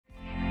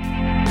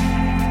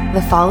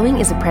The following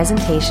is a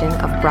presentation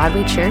of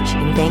Broadway Church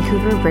in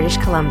Vancouver, British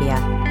Columbia.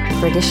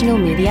 For additional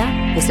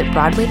media, visit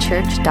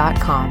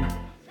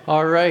broadwaychurch.com.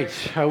 All right,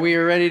 we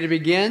are ready to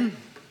begin.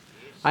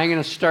 I'm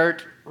going to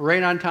start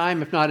right on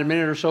time, if not a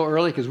minute or so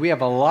early, because we have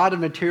a lot of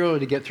material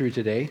to get through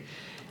today,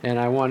 and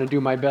I want to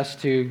do my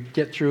best to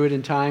get through it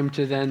in time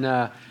to then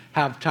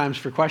have times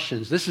for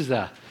questions. This is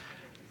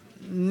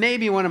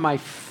maybe one of my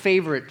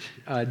favorite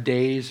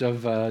days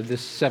of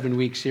this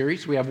 7-week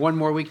series. We have one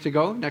more week to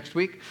go next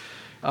week.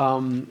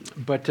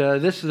 But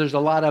there's a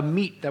lot of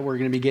meat that we're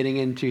going to be getting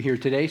into here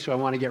today, so I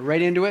want to get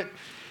right into it.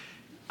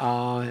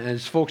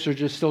 As folks are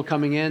just still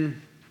coming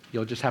in,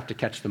 you'll just have to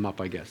catch them up,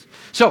 I guess.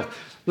 So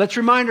let's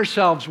remind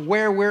ourselves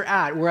where we're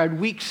at. We're at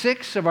week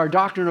 6 of our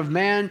Doctrine of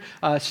Man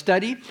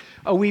study.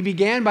 We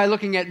began by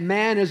looking at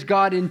man as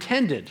God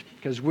intended,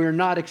 because we're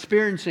not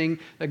experiencing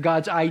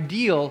God's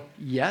ideal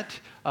yet.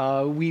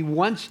 We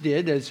once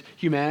did as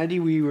humanity.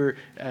 We were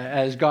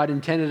as God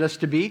intended us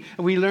to be.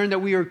 And we learned that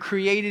we were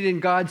created in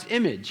God's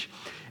image.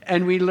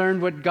 And we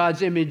learned what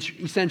God's image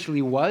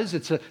essentially was.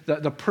 It's the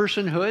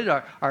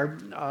personhood,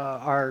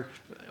 our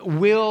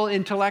will,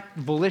 intellect,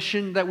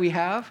 volition that we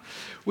have.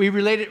 We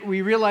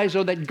realize,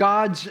 though, that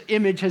God's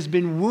image has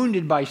been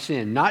wounded by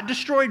sin. Not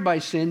destroyed by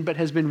sin, but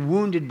has been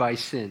wounded by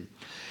sin.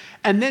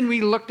 And then we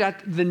looked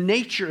at the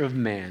nature of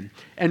man,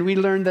 and we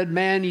learned that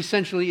man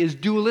essentially is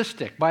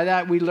dualistic. By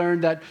that, we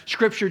learned that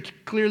Scripture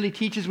clearly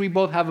teaches we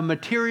both have a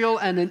material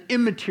and an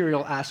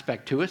immaterial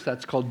aspect to us.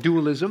 That's called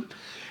dualism.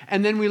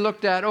 And then we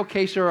looked at,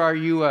 okay, so are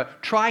you a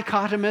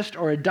trichotomist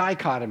or a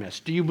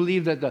dichotomist? Do you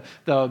believe that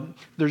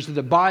there's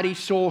the body,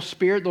 soul,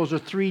 spirit? Those are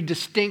 3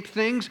 distinct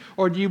things.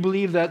 Or do you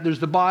believe that there's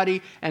the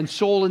body and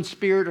soul and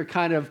spirit are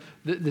kind of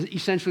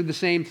essentially the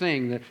same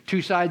thing, the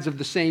 2 sides of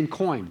the same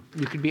coin?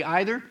 You could be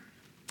either.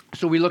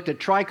 So we looked at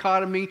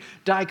trichotomy,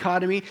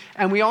 dichotomy,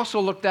 and we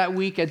also looked that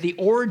week at the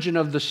origin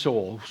of the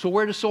soul. So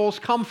where do souls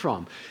come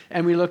from?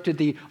 And we looked at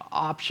the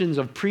options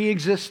of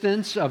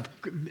pre-existence, of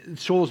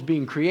souls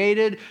being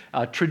created,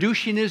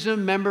 traducianism,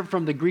 remember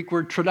from the Greek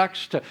word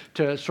tradux,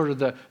 to sort of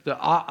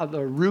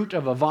the root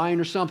of a vine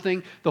or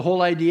something, the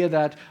whole idea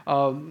that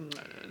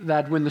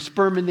when the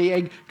sperm and the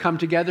egg come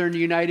together and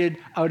united,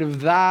 out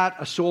of that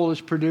a soul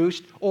is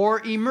produced.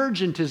 Or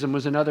emergentism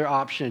was another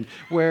option,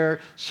 where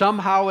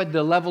somehow at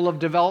the level of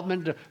development,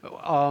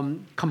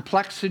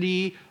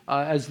 complexity,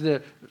 as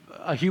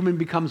a human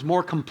becomes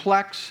more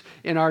complex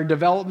in our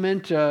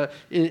development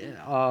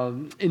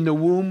in the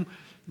womb,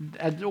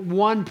 at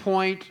one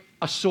point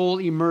a soul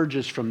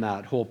emerges from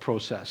that whole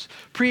process.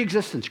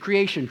 Pre-existence,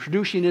 creation,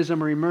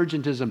 traducianism, or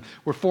emergentism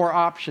were 4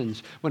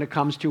 options when it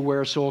comes to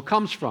where a soul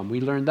comes from. We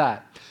learned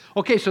that.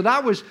 Okay, so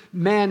that was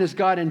man as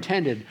God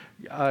intended,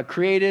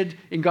 created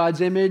in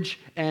God's image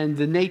and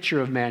the nature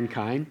of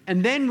mankind.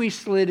 And then we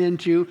slid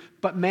into,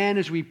 but man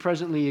as we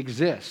presently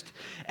exist.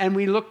 And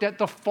we looked at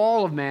the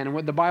fall of man and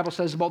what the Bible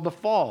says about the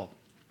fall.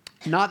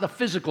 Not the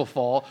physical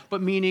fall,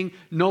 but meaning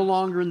no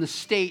longer in the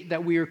state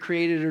that we are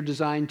created or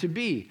designed to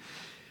be.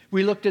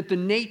 We looked at the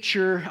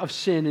nature of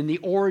sin and the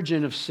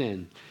origin of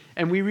sin.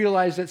 And we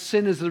realized that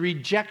sin is the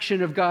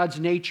rejection of God's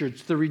nature.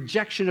 It's the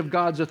rejection of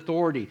God's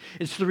authority.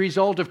 It's the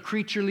result of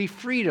creaturely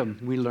freedom,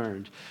 we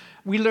learned.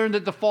 We learned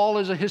that the fall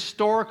is a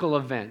historical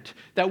event,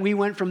 that we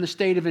went from the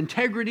state of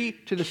integrity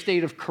to the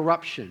state of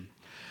corruption.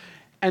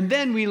 And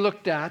then we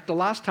looked at, the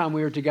last time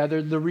we were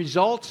together, the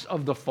results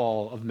of the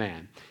fall of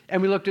man.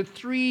 And we looked at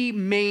 3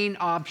 main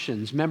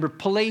options. Remember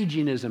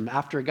Pelagianism,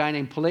 after a guy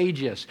named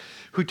Pelagius,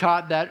 who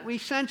taught that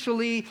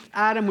essentially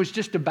Adam was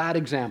just a bad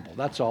example.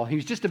 That's all. He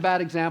was just a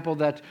bad example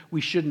that we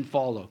shouldn't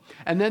follow.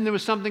 And then there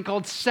was something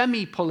called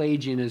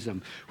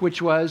semi-Pelagianism,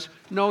 which was,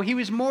 no, he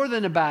was more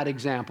than a bad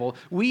example.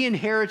 We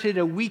inherited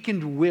a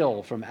weakened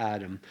will from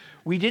Adam.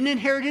 We didn't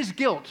inherit his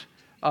guilt.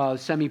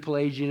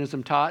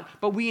 Semi-Pelagianism taught,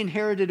 but we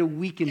inherited a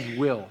weakened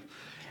will.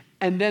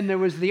 And then there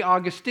was the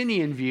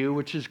Augustinian view,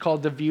 which is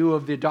called the view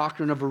of the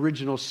doctrine of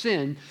original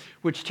sin,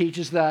 which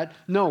teaches that,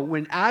 no,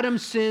 when Adam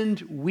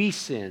sinned, we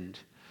sinned.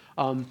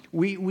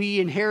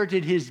 We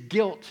inherited his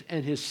guilt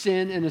and his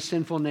sin and his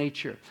sinful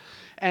nature.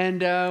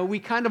 And we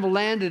kind of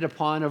landed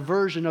upon a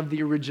version of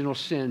the original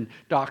sin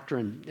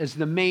doctrine as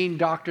the main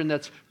doctrine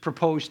that's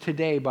proposed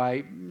today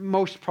by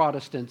most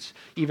Protestants,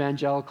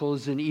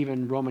 evangelicals, and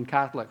even Roman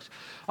Catholics.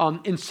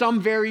 In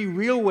some very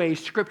real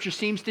ways, Scripture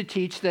seems to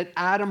teach that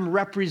Adam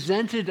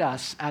represented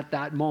us at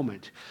that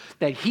moment,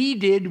 that he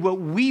did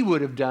what we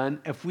would have done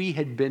if we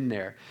had been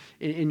there.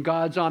 In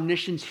God's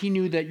omniscience, he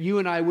knew that you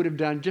and I would have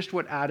done just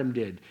what Adam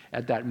did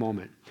at that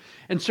moment.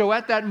 And so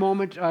at that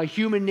moment,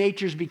 human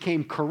natures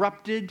became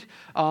corrupted,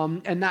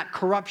 and that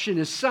corruption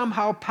is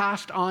somehow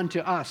passed on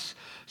to us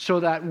so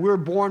that we're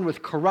born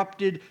with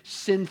corrupted,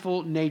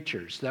 sinful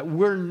natures, that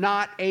we're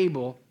not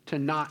able to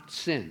not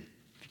sin.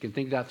 If you can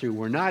think that through,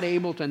 we're not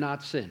able to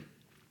not sin.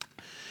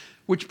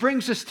 Which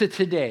brings us to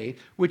today,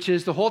 which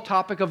is the whole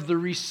topic of the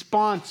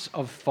response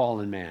of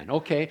fallen man.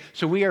 Okay,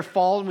 so we are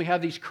fallen, we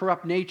have these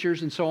corrupt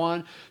natures and so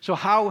on. So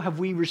how have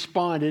we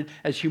responded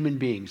as human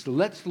beings? So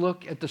let's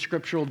look at the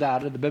scriptural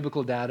data, the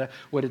biblical data,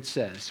 what it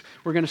says.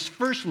 We're going to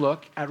first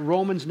look at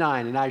Romans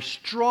 9, and I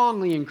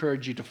strongly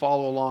encourage you to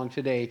follow along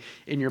today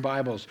in your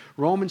Bibles.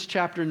 Romans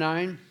chapter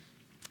 9,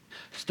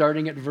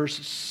 starting at verse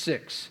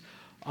 6.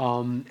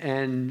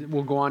 And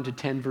we'll go on to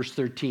 10, verse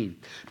 13.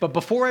 But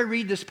before I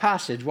read this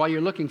passage, while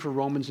you're looking for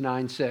Romans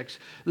 9, 6,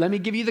 let me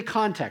give you the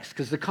context,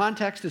 because the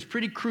context is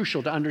pretty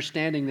crucial to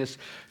understanding this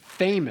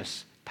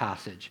famous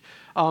passage.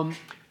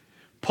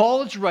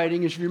 Paul is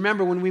writing, as you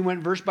remember when we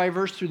went verse by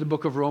verse through the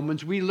book of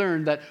Romans, we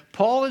learned that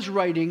Paul is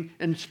writing,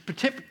 and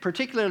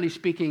particularly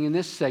speaking in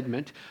this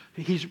segment,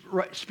 he's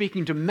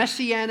speaking to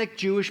Messianic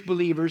Jewish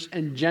believers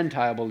and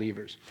Gentile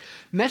believers.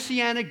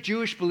 Messianic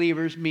Jewish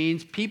believers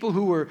means people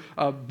who were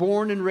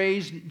born and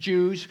raised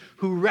Jews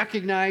who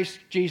recognized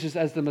Jesus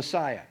as the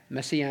Messiah,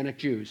 Messianic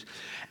Jews.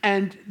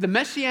 And the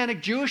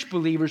Messianic Jewish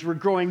believers were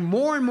growing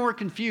more and more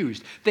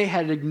confused. They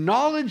had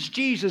acknowledged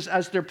Jesus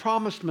as their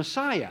promised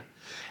Messiah,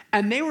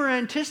 and they were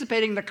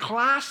anticipating the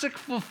classic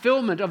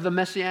fulfillment of the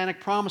Messianic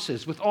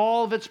promises with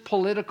all of its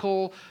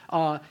political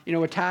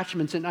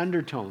attachments and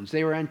undertones.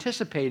 They were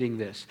anticipating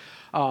this,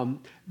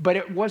 but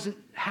it wasn't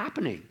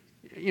happening.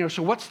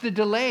 So what's the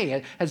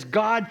delay? Has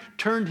God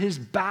turned his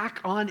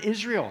back on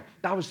Israel?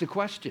 That was the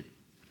question.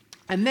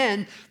 And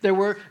then there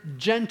were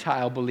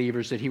Gentile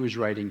believers that he was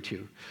writing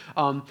to.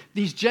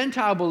 These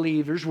Gentile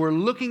believers were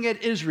looking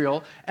at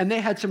Israel, and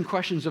they had some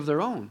questions of their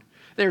own.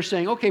 They're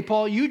saying, okay,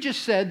 Paul, you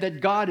just said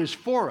that God is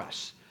for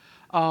us.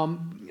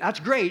 That's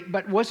great,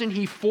 but wasn't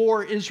he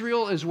for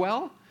Israel as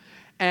well?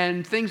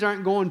 And things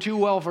aren't going too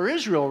well for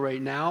Israel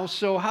right now,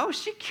 so how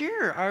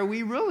secure are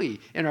we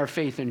really in our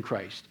faith in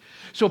Christ?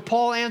 So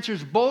Paul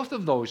answers both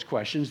of those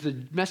questions, the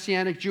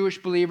Messianic Jewish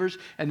believers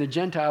and the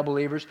Gentile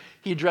believers.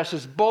 He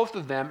addresses both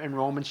of them in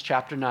Romans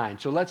chapter 9.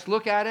 So let's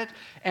look at it,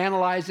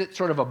 analyze it,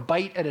 sort of a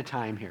bite at a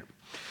time here.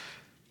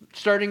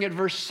 Starting at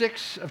verse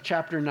 6 of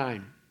chapter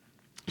 9.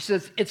 He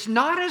says, it's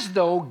not as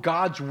though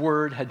God's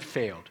word had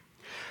failed.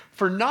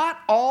 For not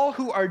all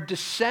who are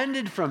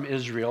descended from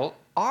Israel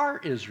are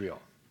Israel.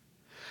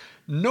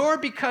 Nor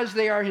because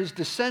they are his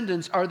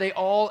descendants are they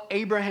all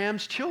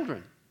Abraham's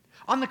children.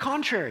 On the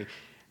contrary,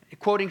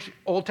 quoting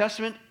Old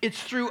Testament,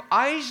 it's through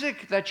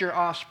Isaac that your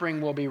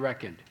offspring will be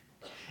reckoned.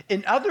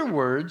 In other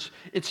words,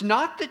 it's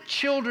not the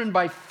children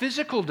by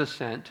physical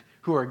descent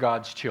who are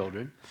God's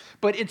children,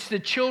 but it's the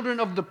children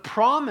of the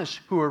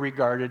promise who are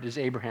regarded as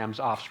Abraham's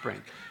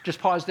offspring. Just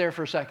pause there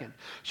for a second.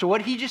 So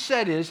what he just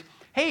said is,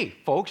 hey,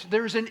 folks,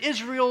 there's an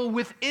Israel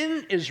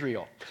within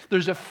Israel.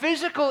 There's a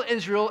physical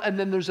Israel, and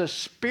then there's a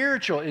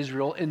spiritual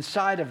Israel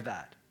inside of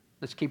that.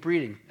 Let's keep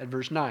reading at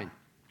verse 9.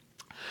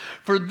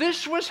 For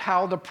this was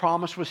how the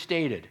promise was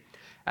stated.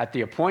 At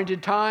the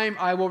appointed time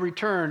I will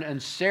return,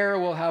 and Sarah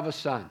will have a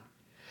son.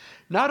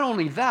 Not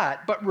only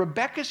that, but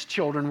Rebekah's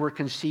children were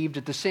conceived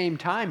at the same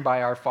time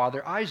by our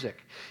father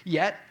Isaac.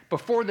 Yet,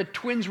 before the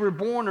twins were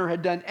born or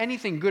had done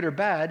anything good or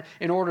bad,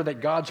 in order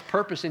that God's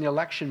purpose in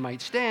election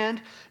might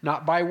stand,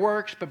 not by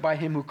works, but by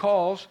him who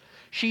calls,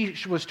 she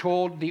was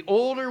told, the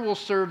older will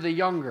serve the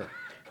younger.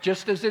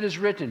 Just as it is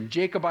written,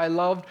 Jacob I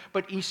loved,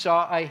 but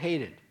Esau I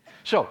hated.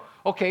 So,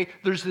 okay,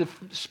 there's the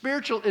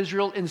spiritual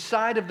Israel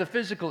inside of the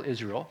physical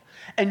Israel.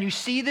 And you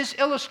see this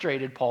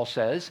illustrated, Paul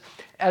says,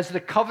 as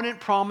the covenant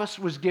promise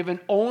was given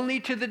only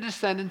to the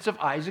descendants of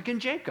Isaac and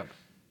Jacob.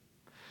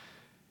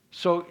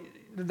 So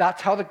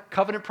that's how the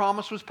covenant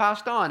promise was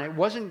passed on. It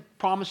wasn't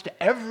promised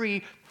to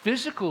every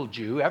physical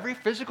Jew, every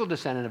physical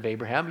descendant of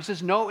Abraham. He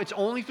says, no, it's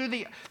only through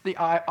the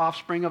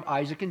offspring of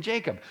Isaac and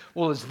Jacob.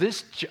 Well, is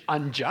this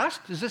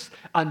unjust? Is this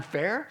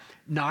unfair?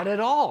 Not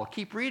at all.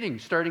 Keep reading,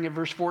 starting at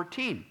verse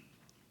 14.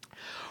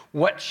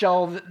 What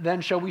shall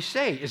we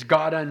say? Is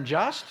God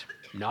unjust?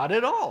 Not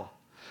at all.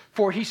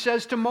 For he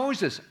says to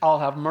Moses, I'll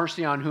have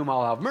mercy on whom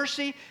I'll have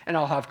mercy, and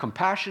I'll have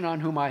compassion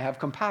on whom I have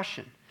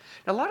compassion.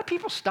 Now, a lot of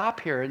people stop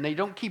here and they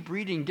don't keep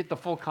reading and get the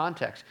full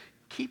context.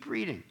 Keep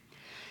reading.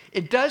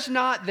 It does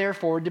not,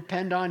 therefore,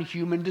 depend on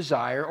human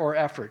desire or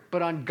effort,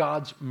 but on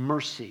God's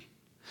mercy.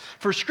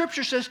 For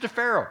Scripture says to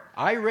Pharaoh,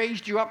 I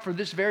raised you up for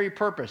this very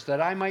purpose, that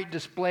I might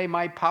display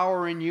my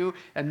power in you,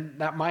 and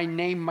that my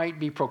name might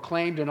be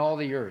proclaimed in all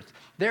the earth.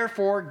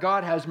 Therefore,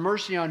 God has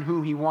mercy on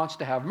whom he wants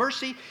to have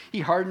mercy. He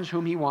hardens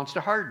whom he wants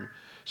to harden.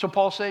 So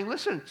Paul's saying,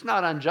 listen, it's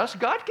not unjust.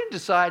 God can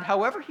decide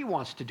however he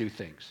wants to do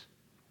things.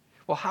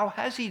 Well, how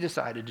has he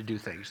decided to do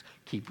things?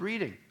 Keep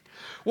reading.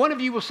 One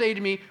of you will say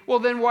to me, well,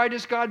 then why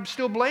does God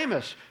still blame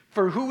us?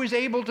 For who is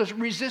able to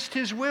resist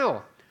his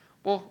will?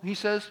 Well, he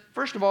says,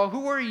 first of all,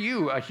 who are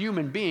you, a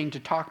human being, to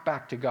talk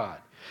back to God?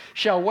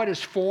 Shall what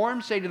is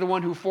formed say to the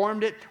one who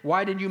formed it,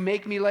 why did you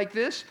make me like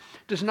this?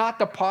 Does not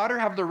the potter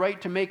have the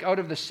right to make out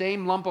of the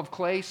same lump of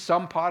clay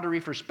some pottery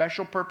for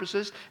special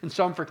purposes and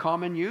some for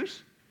common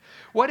use?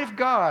 What if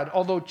God,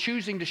 although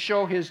choosing to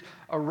show his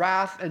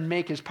wrath and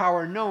make his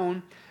power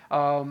known,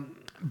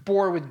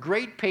 bore with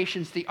great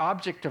patience the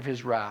object of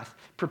his wrath,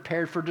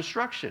 prepared for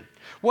destruction?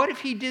 What if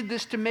he did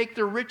this to make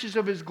the riches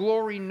of his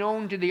glory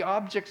known to the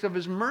objects of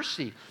his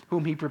mercy,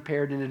 whom he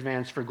prepared in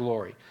advance for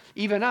glory?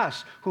 Even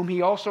us, whom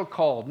he also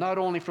called, not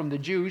only from the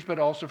Jews, but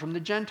also from the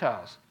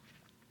Gentiles.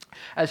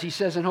 As he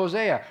says in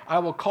Hosea, I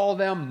will call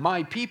them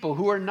my people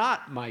who are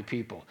not my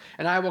people,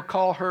 and I will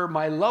call her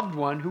my loved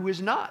one who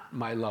is not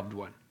my loved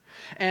one.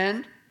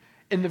 And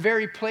in the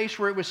very place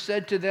where it was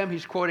said to them,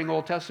 he's quoting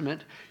Old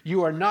Testament,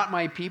 you are not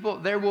my people,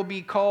 there will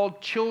be called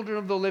children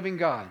of the living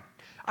God.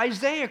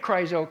 Isaiah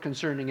cries out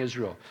concerning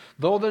Israel,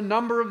 though the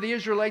number of the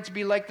Israelites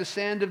be like the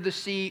sand of the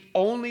sea,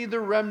 only the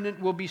remnant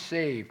will be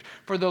saved.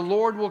 For the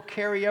Lord will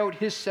carry out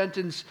his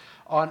sentence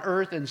on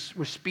earth and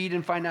with speed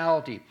and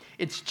finality.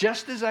 It's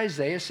just as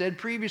Isaiah said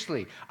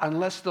previously,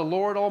 unless the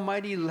Lord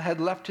Almighty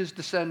had left us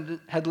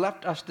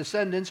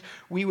descendants,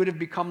 we would have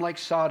become like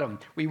Sodom.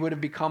 We would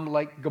have become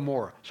like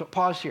Gomorrah. So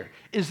pause here.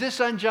 Is this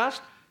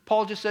unjust?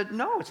 Paul just said,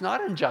 no, it's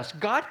not unjust.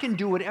 God can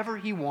do whatever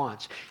he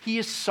wants. He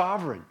is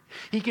sovereign.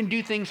 He can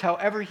do things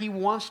however he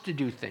wants to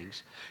do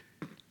things.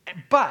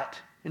 But,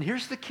 and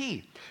here's the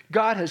key,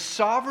 God has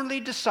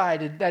sovereignly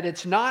decided that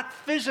it's not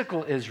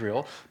physical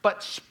Israel,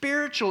 but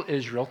spiritual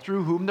Israel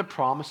through whom the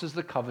promises of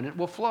the covenant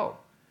will flow.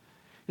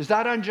 Is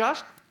that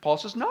unjust? Paul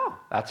says, no,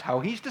 that's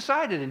how he's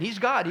decided, and he's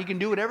God. He can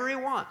do whatever he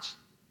wants.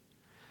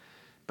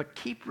 But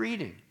keep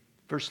reading.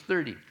 Verse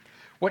 30.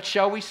 What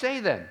shall we say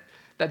then?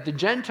 That the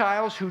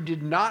Gentiles who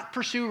did not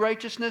pursue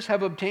righteousness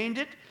have obtained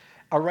it,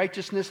 a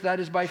righteousness that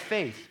is by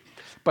faith.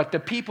 But the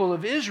people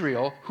of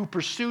Israel who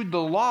pursued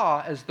the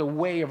law as the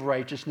way of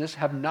righteousness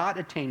have not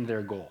attained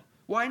their goal.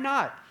 Why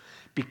not?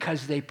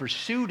 Because they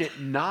pursued it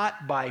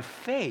not by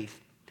faith,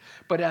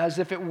 but as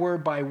if it were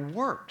by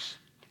works.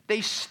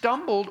 They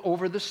stumbled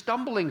over the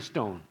stumbling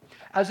stone.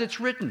 As it's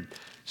written,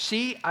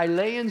 see, I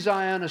lay in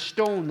Zion a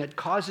stone that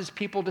causes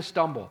people to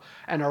stumble,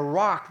 and a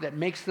rock that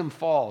makes them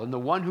fall. And the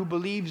one who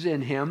believes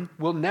in him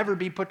will never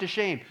be put to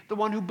shame. The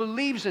one who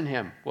believes in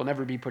him will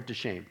never be put to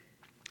shame.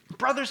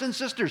 Brothers and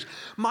sisters,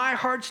 my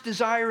heart's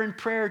desire and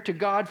prayer to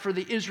God for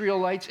the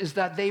Israelites is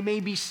that they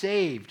may be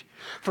saved.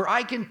 For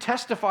I can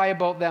testify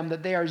about them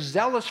that they are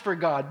zealous for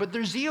God, but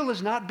their zeal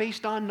is not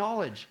based on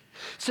knowledge.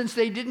 Since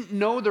they didn't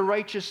know the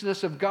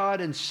righteousness of God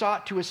and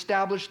sought to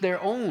establish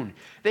their own,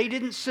 they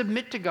didn't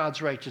submit to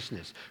God's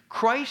righteousness.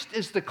 Christ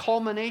is the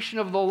culmination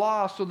of the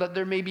law so that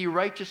there may be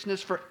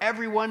righteousness for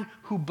everyone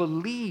who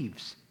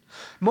believes.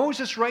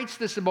 Moses writes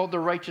this about the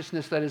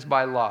righteousness that is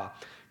by law,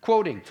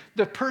 quoting,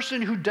 the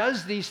person who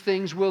does these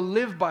things will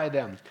live by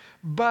them.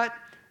 But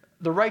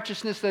the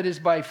righteousness that is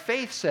by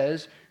faith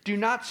says, do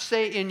not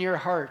say in your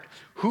heart,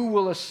 who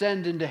will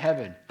ascend into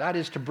heaven? That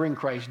is to bring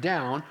Christ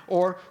down.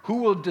 Or who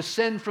will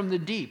descend from the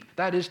deep?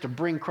 That is to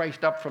bring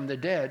Christ up from the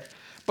dead.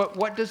 But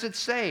what does it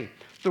say?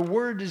 The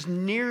word is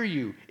near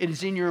you. It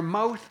is in your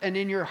mouth and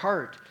in your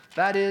heart.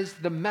 That is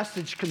the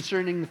message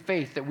concerning the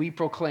faith that we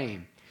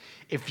proclaim.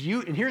 And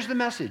here's the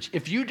message,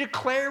 if you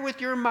declare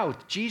with your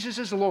mouth Jesus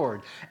is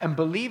Lord and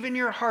believe in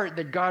your heart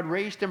that God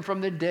raised him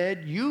from the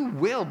dead, you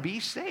will be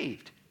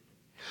saved.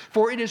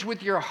 For it is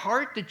with your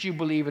heart that you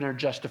believe and are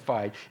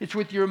justified. It's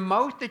with your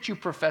mouth that you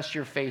profess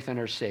your faith and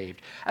are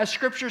saved. As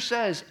Scripture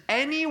says,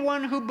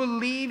 anyone who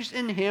believes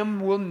in him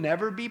will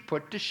never be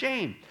put to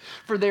shame.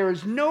 For there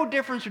is no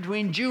difference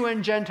between Jew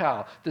and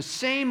Gentile. The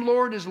same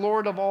Lord is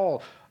Lord of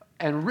all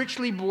and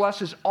richly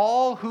blesses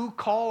all who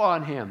call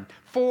on him.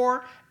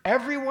 For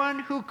everyone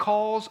who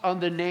calls on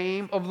the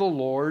name of the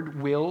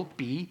Lord will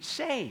be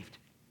saved.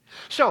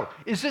 So,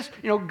 is this,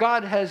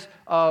 God has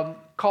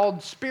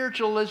called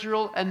spiritual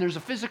Israel, and there's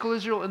a physical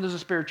Israel, and there's a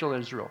spiritual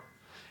Israel.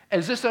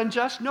 Is this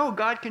unjust? No,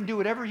 God can do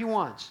whatever he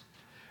wants.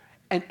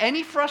 And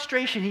any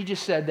frustration, he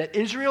just said, that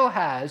Israel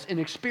has in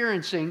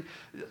experiencing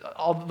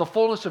the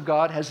fullness of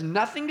God has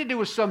nothing to do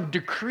with some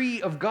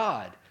decree of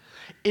God.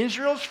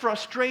 Israel's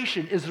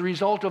frustration is the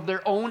result of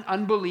their own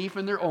unbelief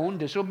and their own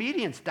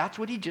disobedience. That's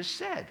what he just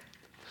said.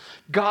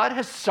 God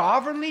has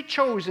sovereignly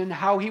chosen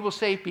how he will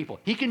save people.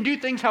 He can do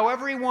things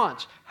however he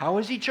wants. How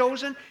has he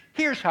chosen?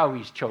 Here's how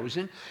he's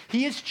chosen.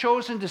 He has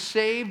chosen to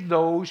save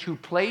those who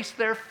place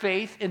their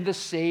faith in the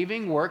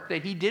saving work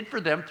that he did for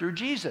them through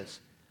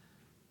Jesus.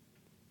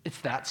 It's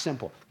that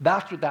simple.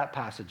 That's what that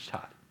passage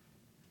taught.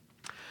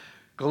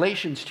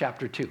 Galatians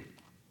chapter 2.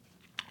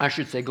 I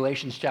should say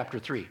Galatians chapter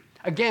 3.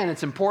 Again,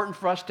 it's important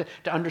for us to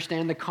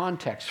understand the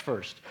context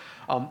first.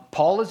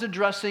 Paul is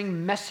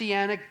addressing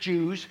Messianic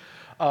Jews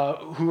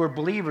who are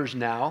believers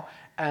now,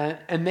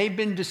 and they've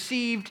been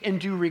deceived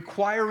into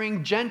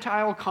requiring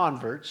Gentile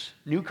converts,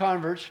 new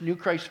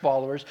Christ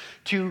followers,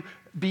 to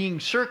being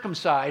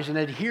circumcised and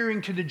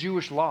adhering to the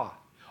Jewish law.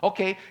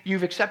 Okay,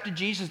 you've accepted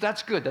Jesus,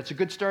 that's good. That's a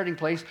good starting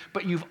place,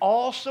 but you've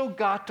also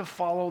got to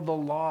follow the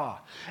law.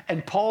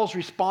 And Paul's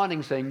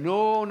responding saying,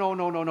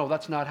 no,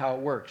 that's not how it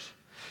works.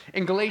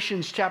 In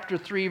Galatians chapter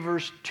 3,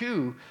 verse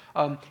 2,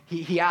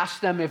 he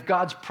asked them if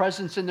God's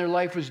presence in their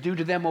life was due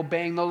to them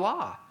obeying the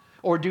law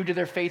or due to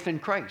their faith in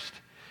Christ.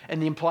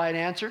 And the implied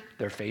answer,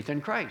 their faith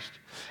in Christ.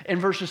 In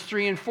verses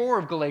 3 and 4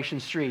 of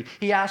Galatians 3,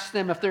 he asks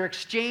them if they're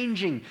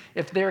exchanging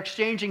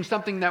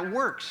something that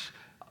works,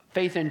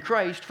 faith in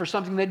Christ, for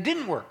something that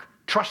didn't work,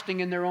 trusting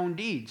in their own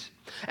deeds.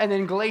 And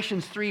then in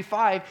Galatians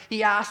 3:5,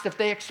 he asked if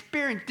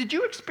did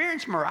you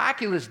experience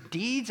miraculous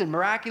deeds and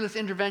miraculous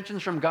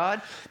interventions from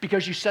God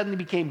because you suddenly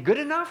became good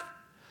enough?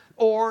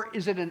 Or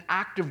is it an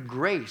act of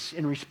grace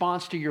in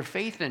response to your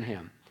faith in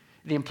him?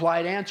 The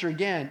implied answer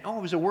again,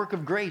 it was a work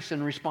of grace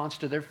in response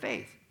to their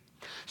faith.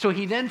 So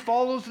he then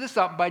follows this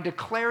up by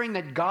declaring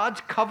that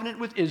God's covenant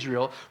with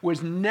Israel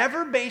was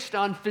never based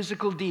on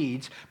physical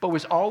deeds, but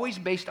was always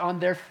based on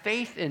their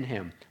faith in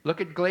him.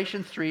 Look at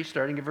Galatians 3,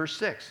 starting at verse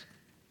 6.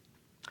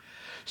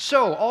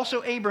 So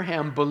also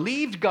Abraham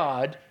believed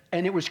God,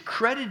 and it was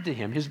credited to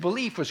him. His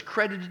belief was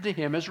credited to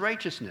him as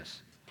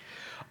righteousness.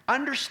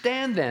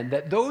 Understand then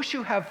that those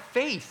who have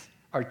faith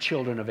are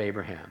children of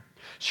Abraham.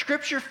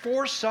 Scripture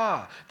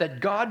foresaw that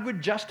God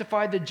would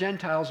justify the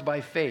Gentiles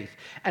by faith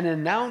and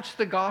announce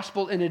the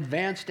gospel in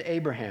advance to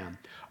Abraham.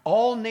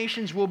 All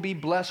nations will be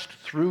blessed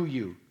through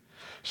you.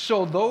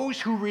 So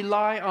those who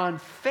rely on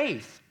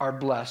faith are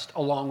blessed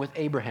along with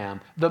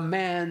Abraham, the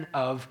man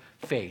of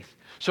faith.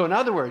 So in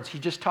other words, he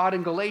just taught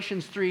in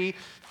Galatians 3,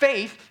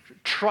 faith,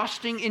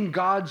 trusting in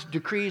God's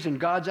decrees and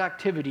God's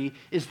activity,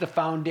 is the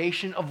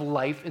foundation of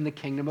life in the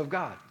kingdom of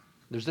God.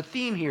 There's a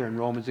theme here in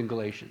Romans and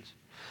Galatians.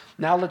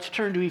 Now let's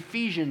turn to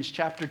Ephesians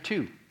chapter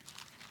 2.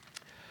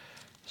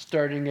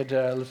 Starting at,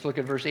 let's look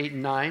at verse 8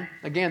 and 9.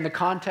 Again, the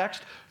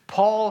context,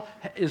 Paul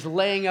is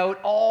laying out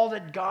all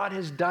that God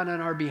has done on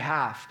our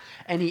behalf.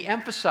 And he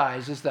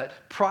emphasizes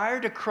that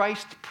prior to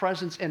Christ's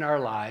presence in our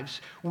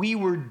lives, we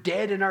were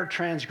dead in our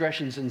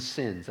transgressions and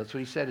sins. That's what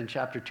he said in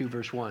chapter 2,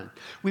 verse 1.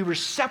 We were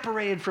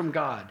separated from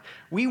God.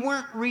 We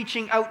weren't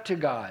reaching out to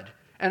God.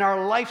 And our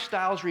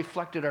lifestyles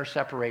reflected our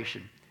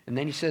separation. And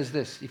then he says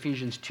this,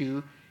 Ephesians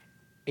 2,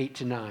 8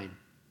 to 9.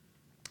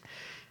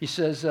 He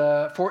says,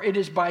 for it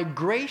is by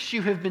grace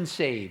you have been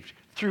saved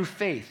through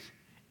faith.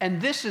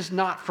 And this is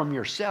not from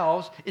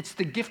yourselves, it's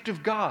the gift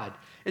of God.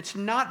 It's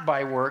not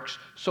by works,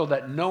 so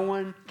that no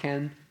one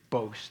can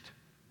boast.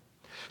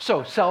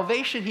 So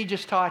salvation, he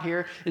just taught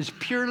here, is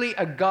purely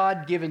a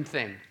God-given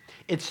thing.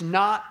 It's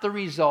not the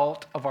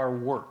result of our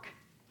work.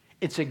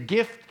 It's a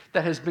gift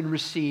that has been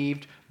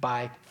received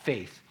by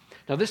faith.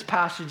 Now this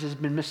passage has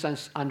been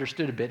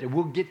misunderstood a bit, and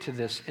we'll get to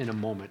this in a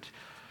moment.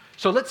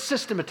 So let's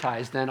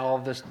systematize then all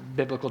of this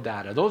biblical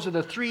data. Those are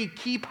the three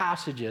key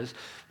passages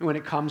when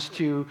it comes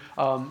to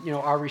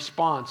our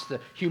response,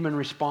 the human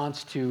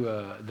response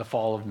to the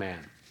fall of man,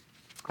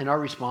 and our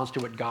response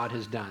to what God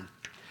has done.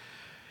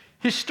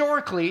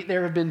 Historically,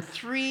 there have been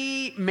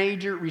three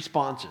major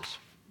responses.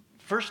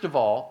 First of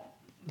all,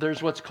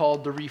 there's what's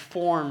called the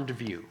Reformed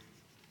view.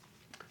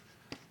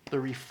 The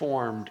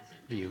Reformed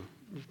view.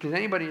 Does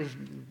anybody, is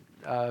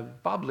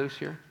Bob Luce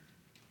here?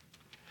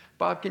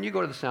 Bob, can you go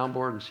to the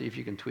soundboard and see if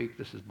you can tweak?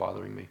 This is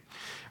bothering me.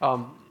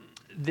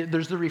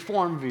 There's the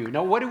Reformed view.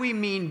 Now, what do we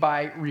mean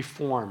by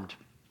Reformed?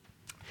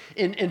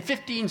 In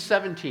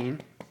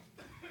 1517,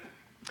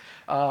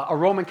 a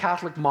Roman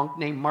Catholic monk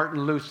named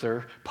Martin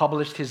Luther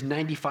published his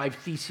 95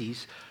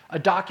 Theses, a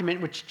document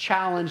which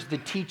challenged the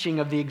teaching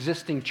of the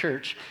existing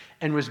church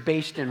and was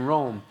based in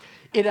Rome.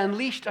 It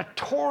unleashed a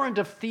torrent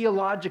of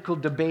theological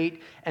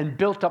debate and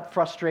built up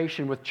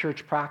frustration with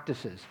church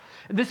practices.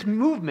 This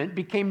movement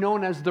became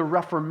known as the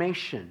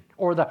Reformation,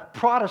 or the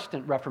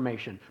Protestant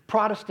Reformation.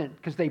 Protestant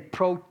because they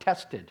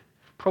protested,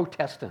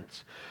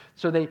 Protestants.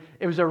 So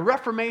it was a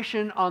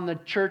reformation on the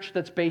church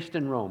that's based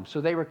in Rome.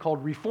 So they were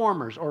called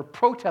reformers or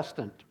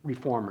Protestant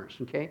reformers,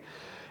 okay?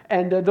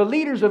 And the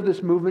leaders of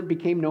this movement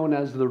became known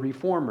as the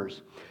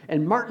reformers.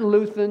 And Martin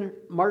Luther,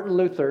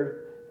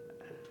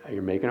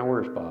 you're making it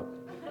worse, Bob.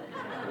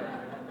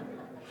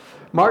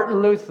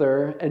 Martin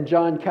Luther and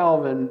John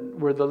Calvin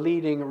were the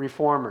leading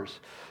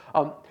reformers.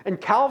 And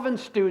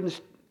Calvin's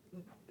students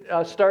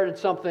started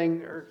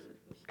something, or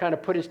kind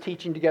of put his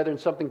teaching together in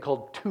something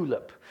called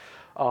tulip,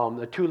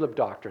 the tulip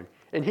doctrine.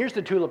 And here's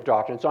the tulip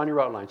doctrine. It's on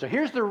your outline. So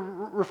here's the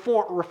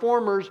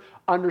reformers'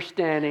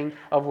 understanding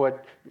of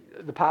what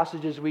the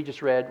passages we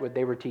just read, what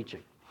they were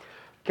teaching.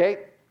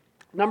 Okay?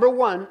 Number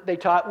one, they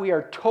taught we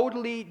are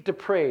totally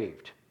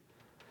depraved.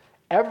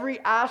 Every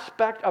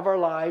aspect of our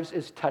lives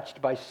is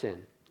touched by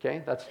sin.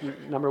 Okay, that's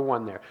number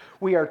one there.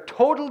 We are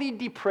totally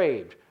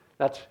depraved.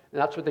 That's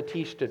what the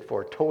T stood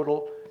for,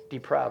 total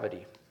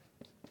depravity.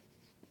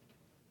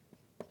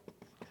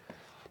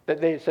 That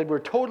they said we're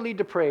totally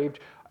depraved.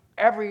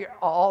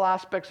 All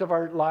aspects of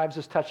our lives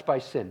is touched by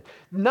sin.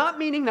 Not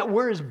meaning that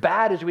we're as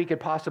bad as we could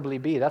possibly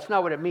be. That's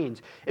not what it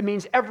means. It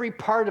means every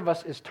part of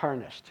us is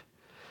tarnished.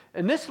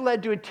 And this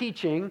led to a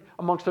teaching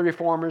amongst the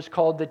reformers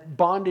called the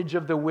bondage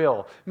of the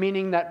will,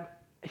 meaning that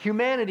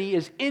humanity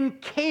is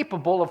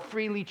incapable of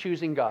freely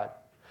choosing God.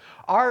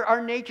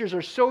 Our natures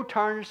are so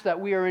tarnished that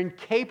we are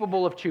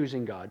incapable of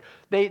choosing God.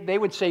 They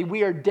would say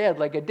we are dead,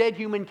 like a dead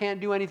human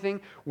can't do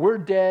anything. We're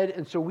dead,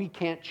 and so we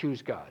can't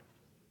choose God.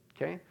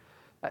 Okay?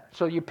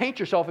 So you paint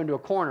yourself into a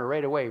corner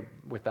right away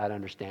with that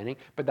understanding,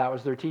 but that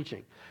was their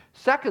teaching.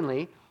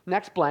 Secondly,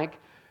 next blank,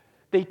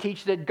 they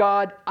teach that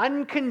God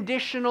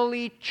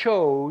unconditionally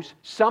chose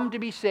some to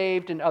be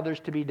saved and others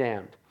to be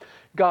damned.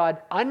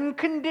 God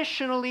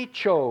unconditionally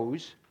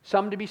chose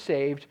some to be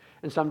saved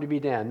and some to be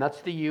damned.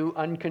 That's the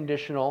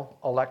unconditional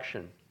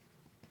election.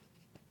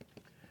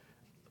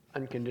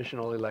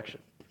 Unconditional election.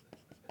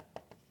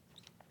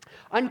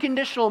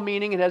 Unconditional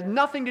meaning it has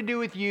nothing to do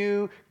with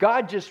you.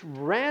 God just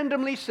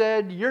randomly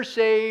said, you're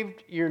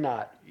saved, you're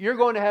not. You're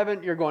going to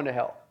heaven, you're going to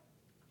hell.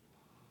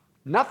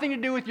 Nothing to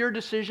do with your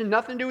decision,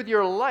 nothing to do with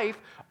your life.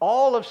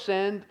 All have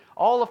sinned,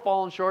 all have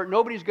fallen short,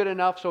 nobody's good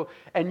enough,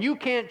 and you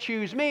can't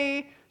choose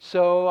me,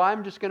 so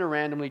I'm just going to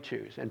randomly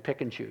choose and pick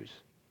and choose.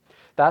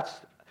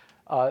 That's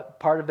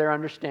part of their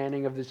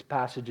understanding of these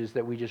passages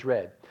that we just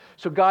read.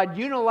 So God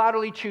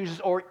unilaterally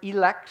chooses or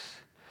elects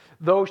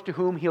those to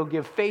whom he'll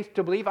give faith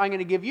to believe. I'm going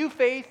to give you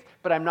faith,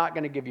 but I'm not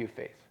going to give you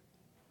faith.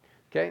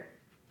 Okay?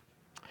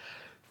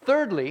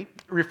 Thirdly,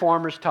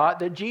 reformers taught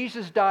that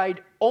Jesus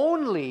died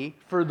only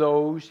for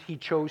those he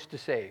chose to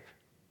save.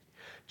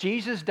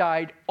 Jesus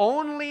died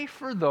only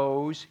for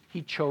those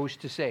he chose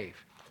to save.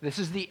 This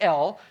is the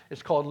L.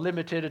 It's called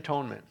limited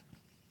atonement.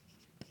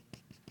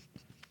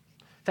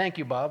 Thank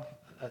you, Bob.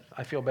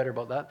 I feel better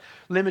about that.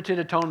 Limited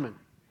atonement.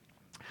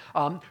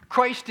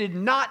 Christ did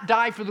not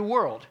die for the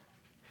world.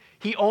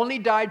 He only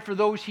died for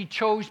those he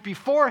chose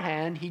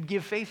beforehand he'd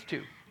give faith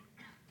to.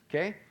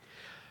 Okay?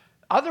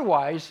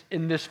 Otherwise,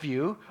 in this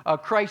view,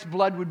 Christ's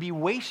blood would be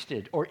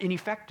wasted or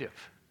ineffective.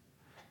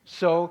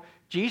 So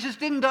Jesus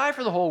didn't die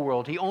for the whole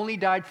world. He only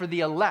died for the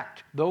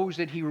elect, those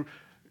that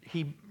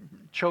he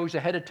chose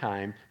ahead of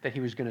time that he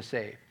was going to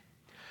save.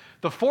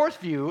 The fourth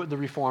view the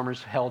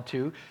reformers held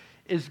to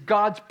is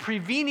God's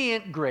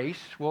prevenient grace.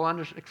 We'll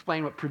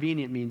explain what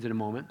prevenient means in a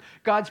moment.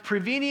 God's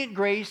prevenient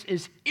grace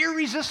is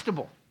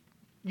irresistible.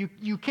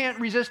 You can't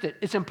resist it.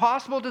 It's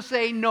impossible to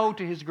say no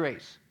to his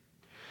grace.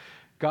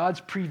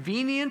 God's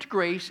prevenient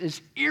grace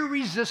is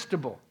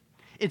irresistible.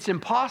 It's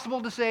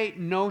impossible to say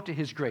no to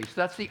his grace.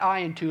 That's the I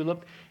in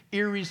TULIP,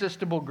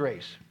 irresistible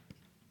grace.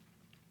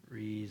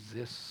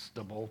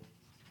 Resistible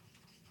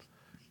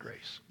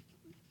grace.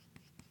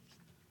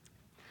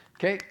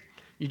 Okay?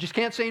 You just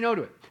can't say no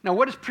to it. Now,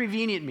 what does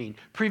prevenient mean?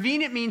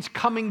 Prevenient means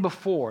coming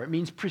before. It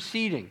means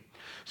preceding.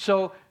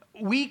 So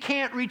we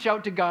can't reach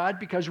out to God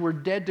because we're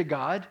dead to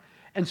God.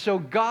 And so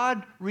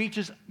God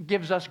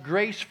gives us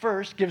grace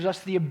first, gives us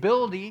the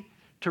ability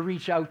to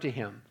reach out to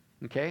him.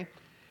 Okay?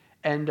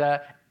 And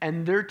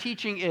their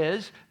teaching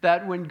is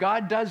that when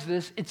God does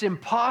this, it's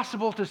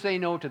impossible to say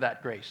no to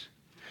that grace.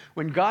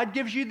 When God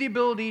gives you the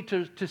ability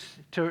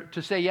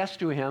to say yes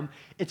to him,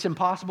 it's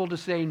impossible to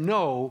say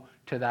no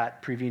to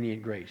that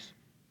prevenient grace.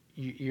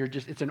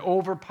 It's an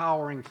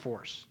overpowering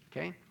force.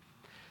 Okay?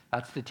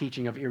 That's the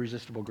teaching of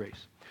irresistible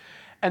grace.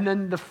 And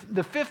then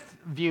the fifth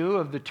view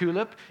of the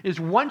TULIP is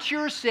once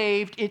you're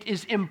saved, it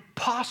is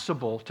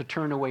impossible to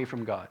turn away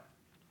from God.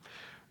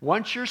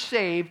 Once you're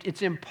saved,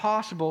 it's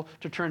impossible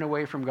to turn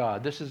away from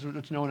God. This is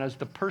what's known as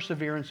the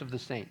perseverance of the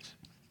saints.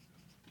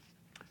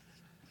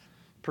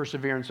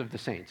 Perseverance of the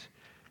saints.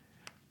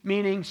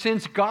 Meaning,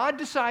 since God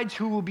decides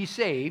who will be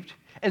saved,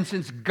 and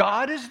since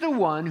God is the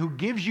one who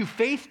gives you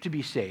faith to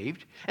be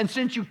saved, and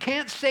since you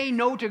can't say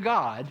no to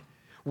God,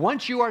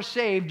 once you are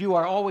saved, you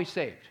are always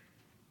saved.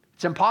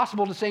 It's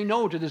impossible to say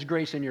no to this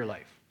grace in your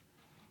life.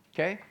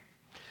 Okay?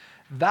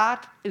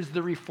 That is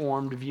the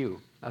Reformed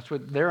view. That's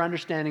what their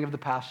understanding of the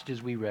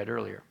passages we read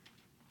earlier.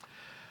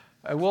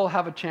 I will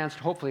have a chance,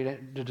 hopefully,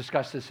 to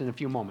discuss this in a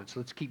few moments.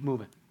 Let's keep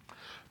moving.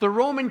 The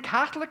Roman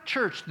Catholic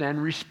Church then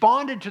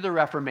responded to the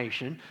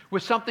Reformation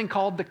with something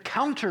called the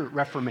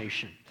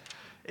Counter-Reformation.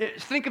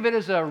 Think of it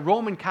as a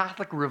Roman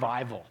Catholic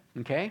revival.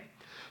 Okay?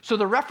 So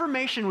the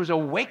Reformation was a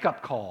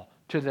wake-up call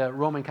to the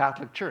Roman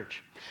Catholic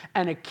Church.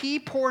 And a key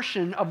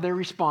portion of their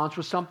response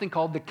was something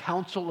called the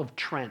Council of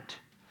Trent.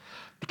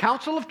 The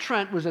Council of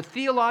Trent was a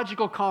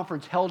theological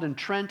conference held in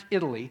Trent,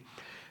 Italy.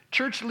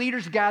 Church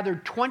leaders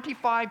gathered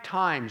 25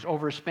 times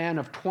over a span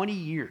of 20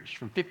 years,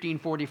 from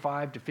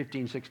 1545 to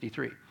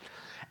 1563.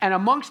 And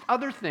amongst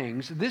other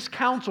things, this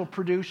council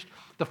produced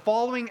the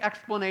following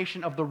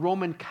explanation of the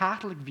Roman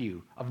Catholic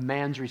view of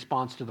man's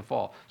response to the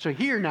fall. So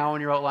here now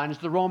in your outline is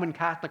the Roman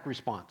Catholic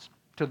response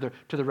to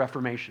the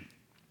Reformation.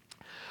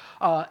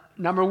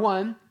 Number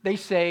one, they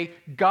say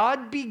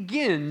God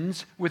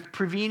begins with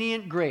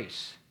prevenient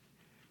grace.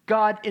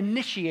 God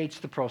initiates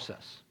the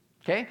process.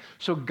 Okay?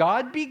 So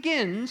God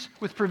begins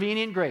with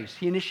prevenient grace.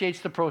 He initiates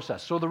the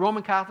process. So the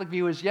Roman Catholic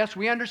view is, yes,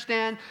 we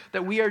understand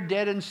that we are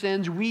dead in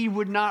sins. We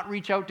would not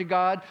reach out to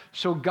God.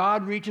 So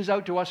God reaches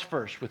out to us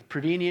first with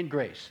prevenient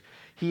grace.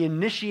 He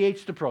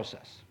initiates the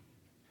process.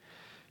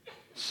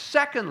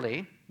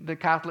 Secondly, the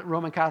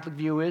Roman Catholic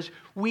view is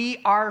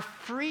we are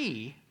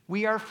free.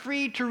 We are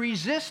free to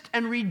resist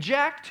and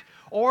reject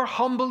or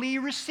humbly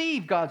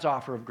receive God's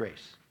offer of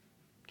grace.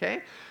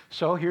 Okay?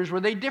 So here's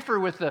where they differ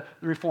with the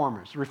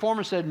Reformers. The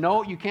Reformers said,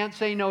 no, you can't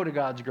say no to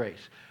God's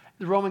grace.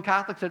 The Roman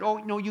Catholics said, oh,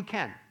 no, you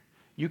can.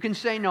 You can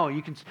say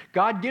no.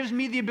 God gives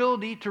me the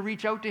ability to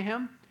reach out to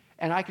him,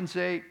 and I can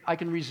say, I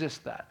can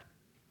resist that.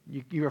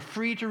 You are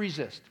free to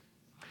resist.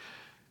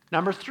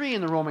 Number 3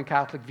 in the Roman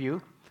Catholic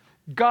view,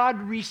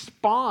 God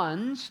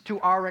responds to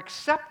our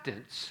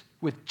acceptance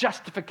with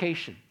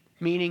justification,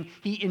 meaning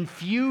he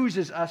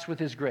infuses us with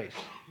his grace.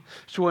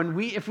 So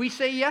if we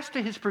say yes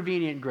to his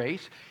prevenient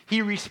grace,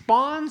 he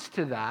responds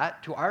to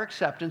that, to our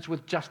acceptance,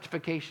 with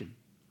justification.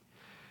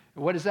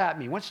 What does that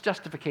mean? What's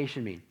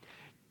justification mean?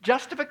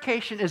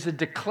 Justification is a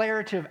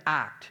declarative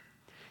act.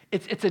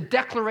 It's a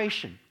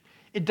declaration.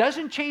 It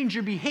doesn't change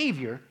your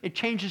behavior, it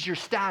changes your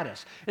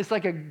status. It's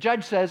like a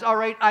judge says, all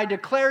right, I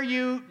declare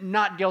you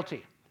not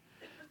guilty.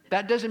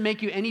 That doesn't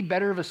make you any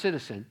better of a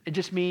citizen. It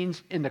just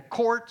means in the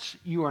courts,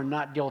 you are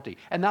not guilty.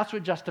 And that's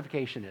what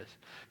justification is.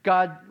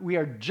 We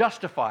are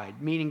justified,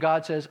 meaning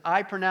God says,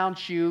 I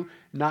pronounce you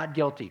not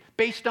guilty.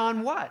 Based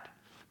on what?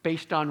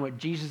 Based on what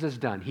Jesus has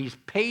done. He's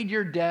paid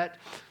your debt,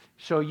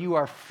 so you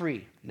are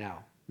free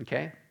now,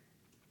 okay?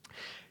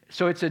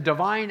 So it's a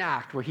divine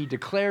act where he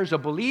declares a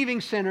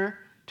believing sinner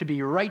to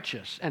be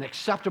righteous and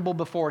acceptable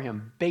before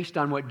him based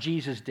on what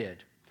Jesus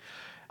did.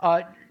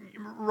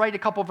 Write a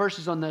couple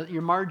verses on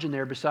your margin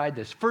there beside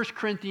this. 1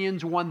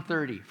 Corinthians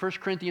 1:30. 1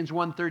 Corinthians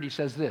 1:30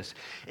 says this.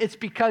 It's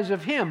because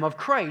of him, of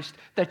Christ,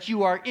 that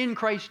you are in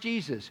Christ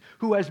Jesus,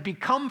 who has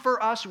become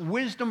for us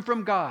wisdom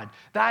from God.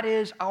 That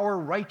is our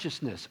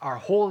righteousness, our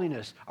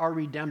holiness, our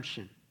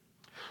redemption.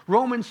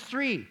 Romans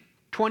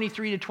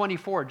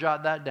 3:23-24.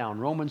 Jot that down.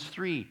 Romans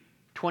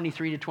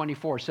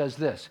 3:23-24 says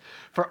this.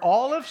 For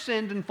all have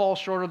sinned and fall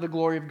short of the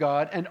glory of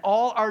God, and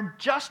all are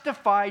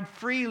justified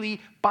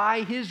freely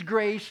by his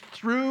grace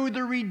through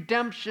the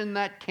redemption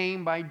that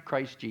came by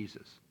Christ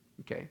Jesus.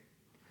 Okay?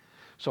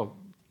 So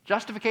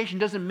justification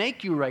doesn't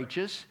make you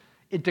righteous.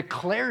 It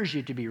declares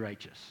you to be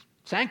righteous.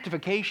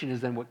 Sanctification is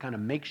then what kind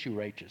of makes you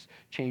righteous,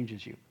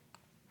 changes you.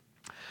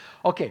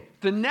 Okay,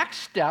 the next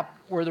step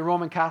where the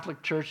Roman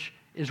Catholic Church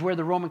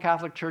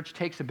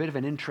takes a bit of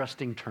an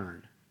interesting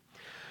turn.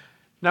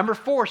 Number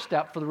 4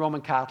 step for the Roman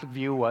Catholic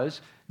view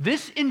was,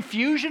 this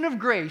infusion of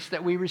grace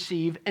that we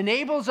receive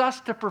enables us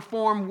to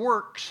perform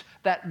works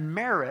that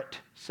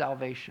merit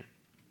salvation.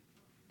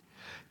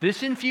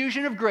 This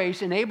infusion of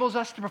grace enables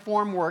us to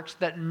perform works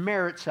that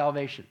merit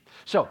salvation.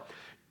 So,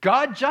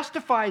 God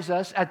justifies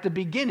us at the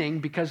beginning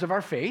because of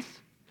our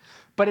faith,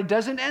 but it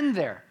doesn't end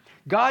there.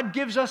 God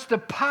gives us the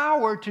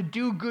power to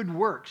do good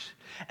works,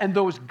 and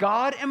those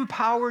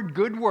God-empowered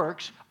good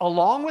works,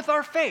 along with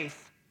our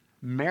faith,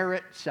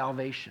 merit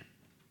salvation.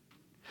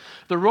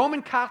 The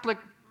Roman Catholic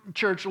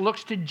Church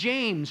looks to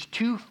James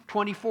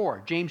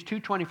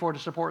 2:24 to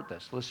support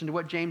this. Listen to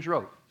what James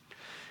wrote.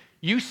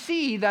 You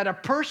see that a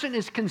person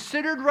is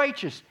considered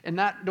righteous, and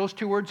those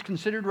two words,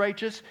 considered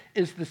righteous,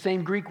 is the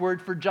same Greek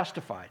word for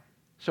justified.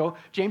 So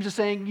James is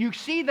saying, you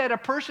see that a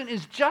person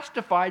is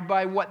justified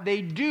by what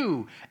they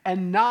do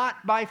and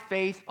not by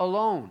faith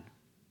alone.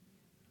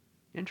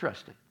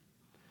 Interesting.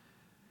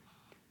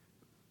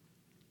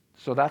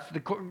 So that's the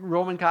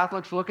Roman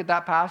Catholics look at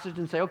that passage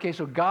and say, okay,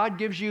 so God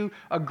gives you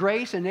a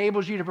grace,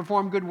 enables you to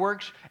perform good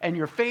works, and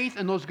your faith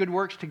and those good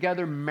works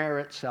together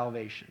merit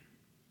salvation.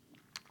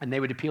 And they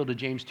would appeal to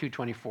James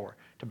 2:24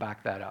 to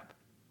back that up.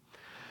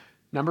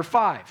 Number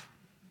 5,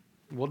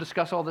 we'll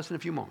discuss all this in a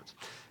few moments.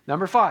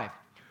 Number 5,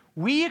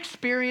 we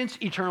experience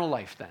eternal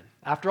life then.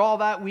 After all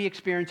that, we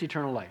experience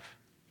eternal life.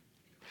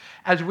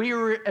 As we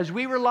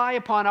rely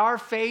upon our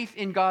faith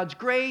in God's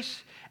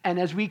grace, and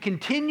as we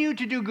continue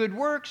to do good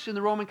works in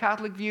the Roman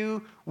Catholic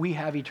view, we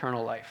have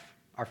eternal life.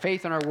 Our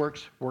faith and our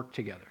works work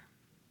together.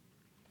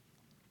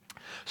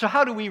 So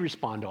how do we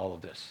respond to all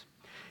of this?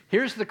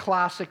 Here's the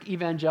classic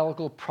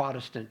evangelical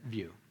Protestant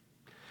view.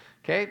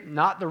 Okay,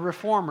 not the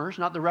Reformers,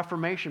 not the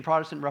Reformation,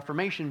 Protestant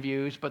Reformation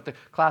views, but the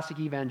classic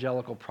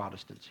evangelical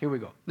Protestants. Here we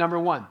go. Number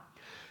 1,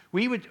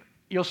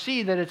 you'll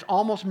see that it's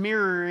almost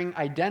mirroring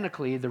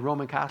identically the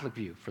Roman Catholic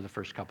view for the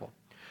first couple.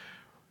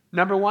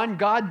 Number 1,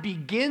 God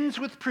begins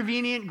with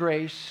prevenient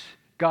grace.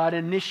 God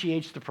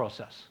initiates the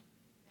process.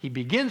 He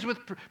begins with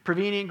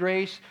prevenient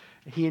grace.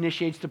 He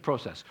initiates the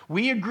process.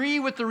 We agree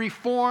with the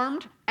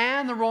Reformed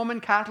and the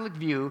Roman Catholic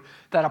view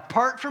that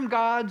apart from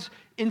God's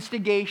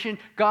instigation,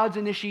 God's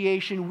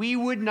initiation, we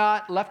would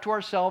not, left to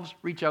ourselves,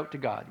 reach out to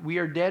God. We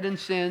are dead in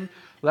sin,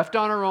 left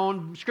on our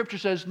own. Scripture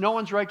says no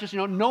one's righteous.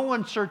 No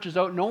one searches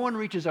out. No one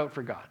reaches out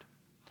for God.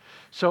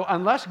 So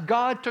unless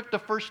God took the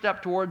first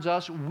step towards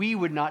us, we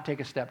would not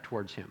take a step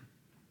towards him.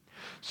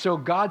 So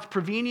God's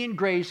prevenient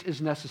grace is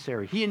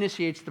necessary. He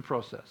initiates the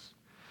process.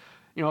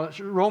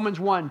 Romans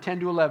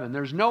 1:10-11.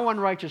 There's no one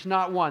righteous,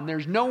 not one.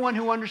 There's no one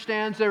who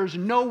understands. There's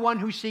no one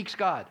who seeks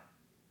God.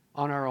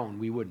 On our own,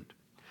 we wouldn't.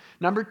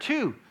 Number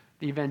 2,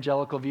 the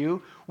evangelical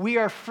view, we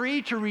are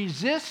free to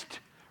resist,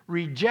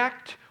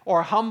 reject,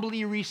 or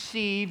humbly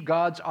receive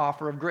God's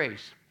offer of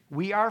grace.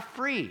 We are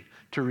free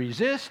to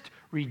resist,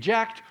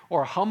 reject,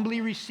 or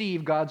humbly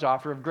receive God's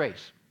offer of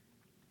grace.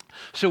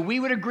 So we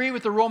would agree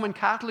with the Roman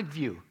Catholic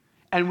view,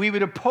 and we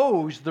would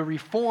oppose the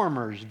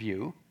Reformers'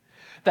 view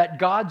that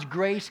God's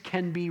grace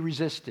can be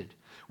resisted.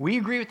 We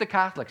agree with the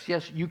Catholics.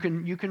 Yes, you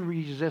can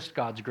resist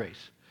God's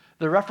grace.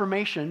 The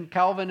Reformation,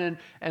 Calvin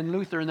and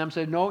Luther and them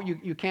said, no,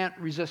 you can't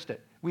resist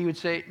it. We would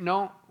say,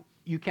 no,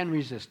 you can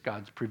resist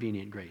God's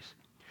prevenient grace.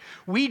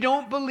 We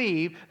don't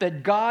believe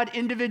that God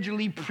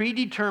individually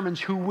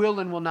predetermines who will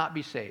and will not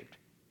be saved.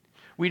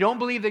 We don't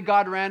believe that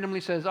God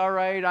randomly says, all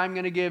right, I'm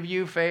going to give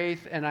you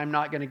faith and I'm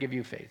not going to give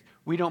you faith.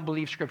 We don't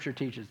believe Scripture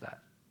teaches that.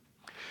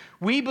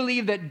 We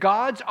believe that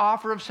God's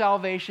offer of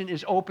salvation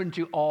is open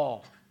to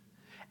all.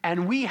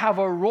 And we have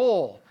a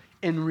role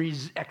in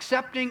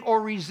accepting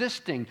or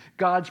resisting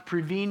God's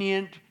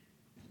prevenient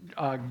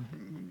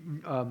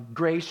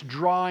grace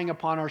drawing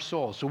upon our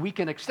souls. So we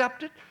can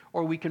accept it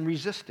or we can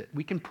resist it.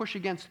 We can push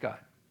against God.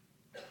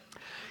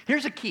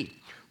 Here's a key.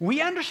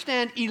 We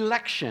understand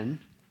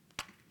election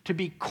to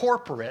be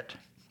corporate,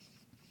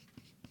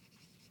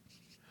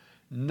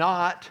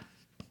 not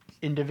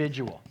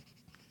individual.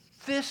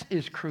 This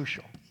is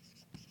crucial.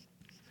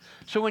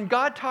 So when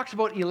God talks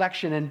about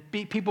election and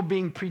people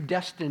being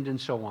predestined and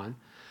so on,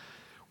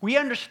 we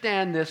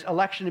understand this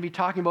election to be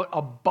talking about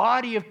a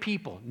body of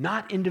people,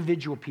 not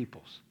individual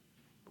peoples.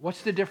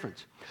 What's the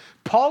difference?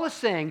 Paul is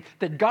saying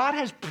that God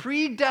has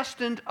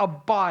predestined a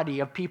body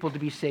of people to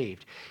be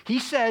saved. He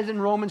says in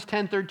Romans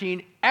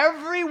 10:13,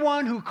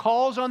 everyone who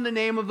calls on the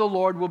name of the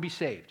Lord will be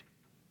saved.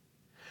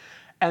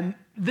 And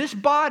this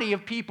body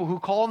of people who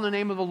call on the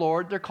name of the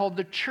Lord, they're called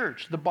the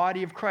church, the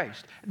body of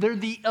Christ. They're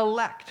the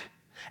elect.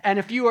 And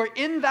if you are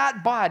in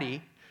that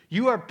body,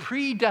 you are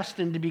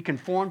predestined to be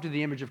conformed to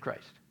the image of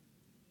Christ.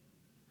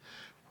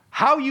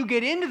 How you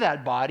get into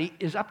that body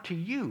is up to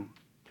you.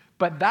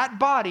 But that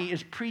body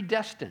is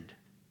predestined.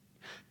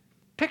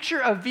 Picture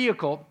a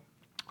vehicle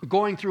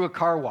going through a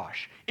car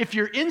wash. If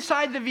you're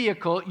inside the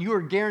vehicle, you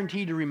are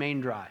guaranteed to remain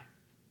dry.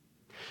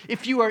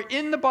 If you are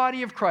in the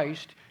body of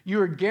Christ,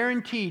 you are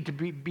guaranteed to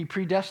be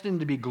predestined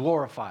to be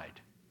glorified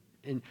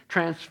and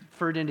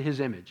transferred into His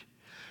image.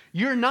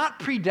 You're not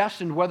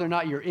predestined whether or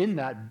not you're in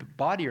that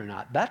body or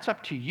not. That's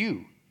up to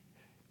you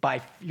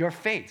by your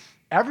faith.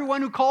 Everyone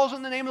who calls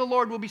on the name of the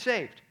Lord will be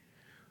saved.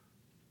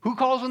 Who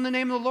calls on the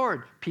name of the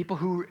Lord? People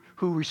who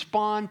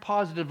respond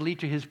positively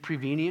to His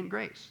prevenient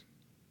grace.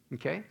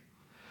 Okay?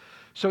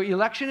 So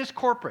election is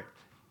corporate.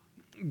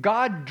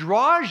 God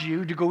draws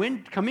you to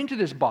come into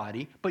this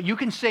body, but you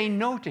can say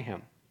no to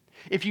Him.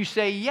 If you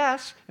say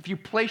yes, if you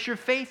place your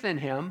faith in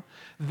Him,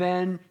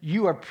 then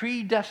you are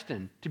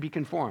predestined to be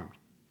conformed.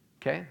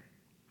 Okay?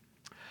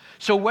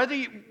 So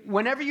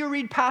whenever you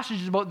read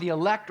passages about the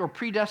elect or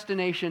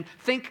predestination,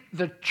 think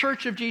the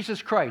church of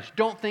Jesus Christ.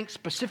 Don't think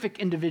specific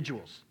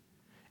individuals.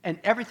 And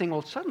everything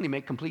will suddenly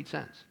make complete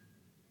sense.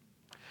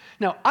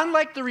 Now,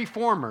 unlike the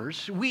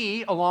reformers,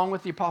 we, along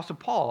with the Apostle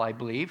Paul, I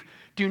believe,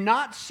 do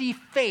not see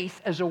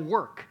faith as a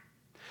work.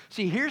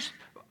 See, here's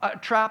a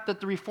trap that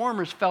the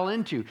reformers fell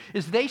into,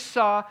 is they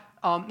saw,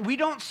 we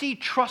don't see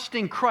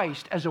trusting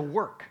Christ as a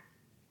work.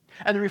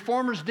 And the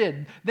reformers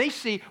did. They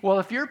see, well,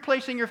 if you're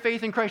placing your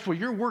faith in Christ, well,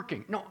 you're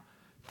working. No,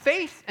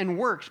 faith and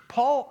works,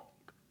 Paul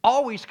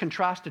always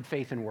contrasted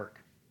faith and work.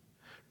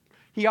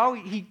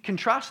 He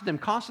contrasted them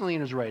constantly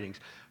in his writings.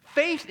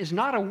 Faith is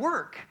not a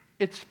work.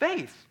 It's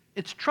faith.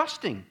 It's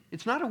trusting.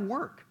 It's not a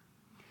work.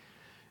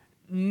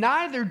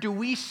 Neither do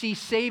we see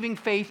saving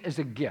faith as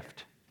a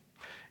gift.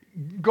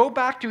 Go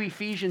back to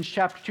Ephesians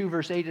chapter 2,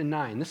 verse 8 and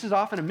 9. This is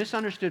often a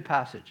misunderstood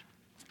passage.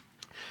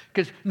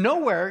 Because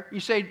nowhere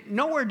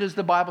does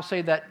the Bible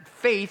say that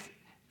faith,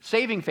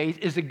 saving faith,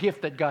 is a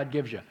gift that God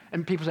gives you.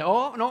 And people say,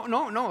 oh,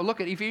 no. Look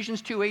at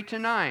Ephesians 2, 8 to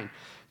 9. It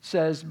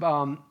says,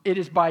 it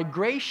is by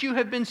grace you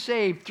have been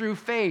saved through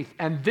faith.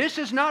 And this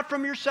is not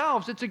from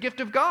yourselves. It's a gift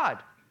of God.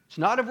 It's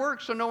not of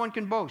works, so no one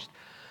can boast.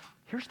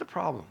 Here's the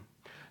problem.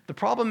 The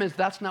problem is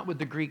that's not what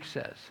the Greek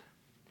says.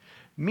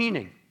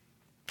 Meaning,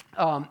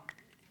 put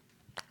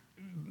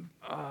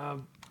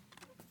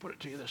it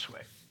to you this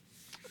way.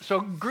 So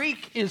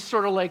Greek is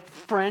sort of like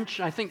French,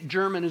 I think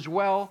German as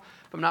well,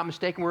 if I'm not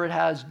mistaken, where it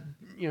has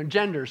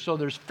gender. So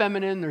there's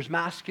feminine, there's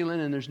masculine,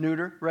 and there's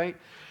neuter, right?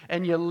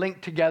 And you link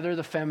together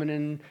the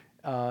feminine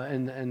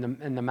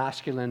and the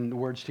masculine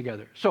words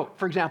together. So,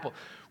 for example,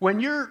 when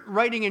you're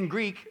writing in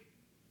Greek,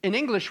 in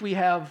English we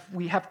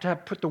have to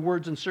put the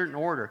words in certain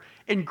order.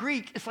 In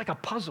Greek, it's like a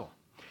puzzle.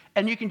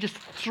 And you can just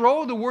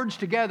throw the words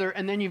together,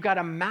 and then you've got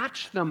to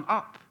match them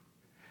up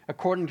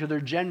according to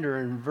their gender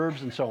and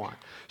verbs and so on.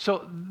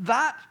 So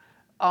that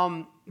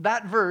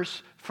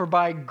verse, for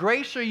by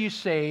grace are you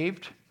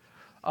saved,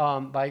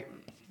 by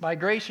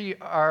grace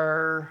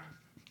are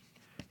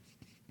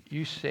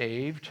you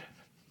saved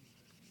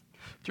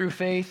through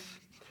faith,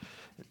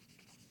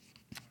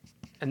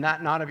 and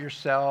that not of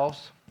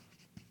yourselves,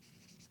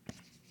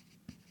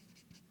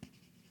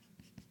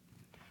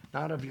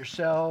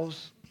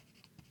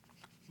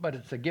 but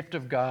it's a gift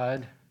of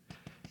God,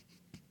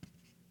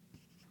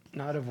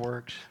 not of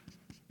works.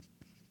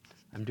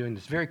 I'm doing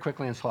this very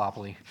quickly and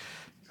sloppily.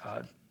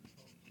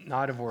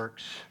 Not of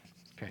works.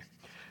 Okay.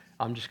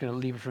 I'm just going to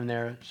leave it from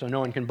there so no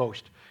one can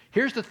boast.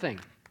 Here's the thing.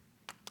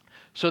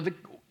 So the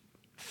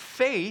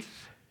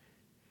faith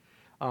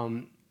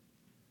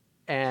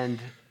and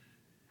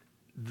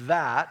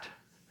that,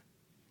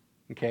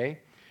 okay,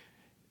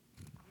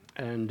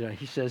 and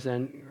he says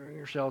then,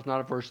 yourselves not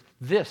averse,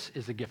 this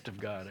is the gift of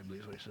God, I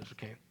believe is what he says,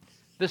 okay.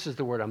 This is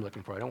the word I'm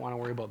looking for. I don't want to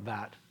worry about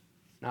that.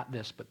 Not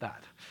this, but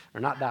that. Or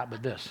not that,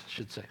 but this, I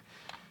should say.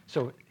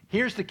 So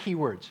here's the key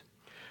words.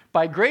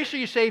 By grace are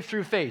you saved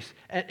through faith.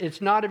 It's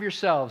not of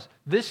yourselves.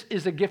 This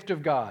is a gift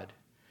of God,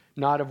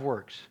 not of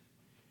works.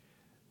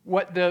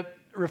 What the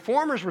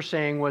reformers were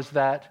saying was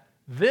that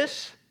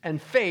this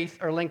and faith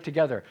are linked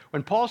together.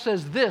 When Paul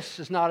says this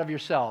is not of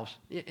yourselves,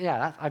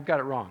 I've got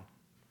it wrong.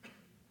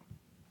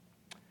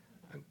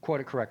 I'll quote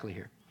it correctly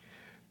here.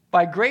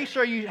 By grace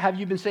have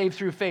you been saved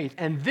through faith,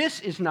 and this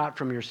is not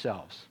from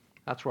yourselves.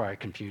 That's where I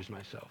confused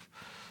myself.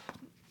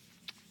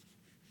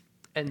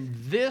 And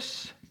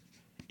this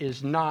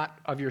is not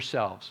of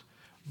yourselves,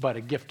 but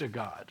a gift of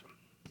God.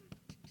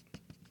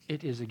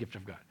 It is a gift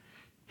of God.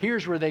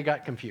 Here's where they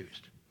got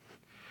confused.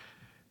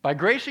 By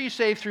grace are you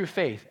saved through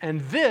faith,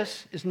 and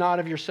this is not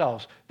of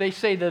yourselves. They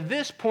say that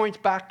this points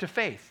back to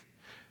faith.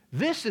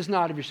 This is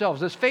not of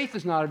yourselves. This faith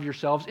is not of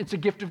yourselves. It's a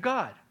gift of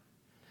God.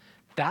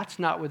 That's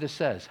not what this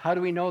says. How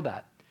do we know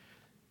that?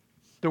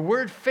 The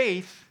word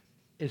faith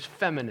is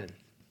feminine.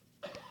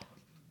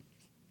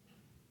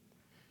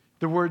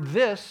 The word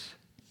this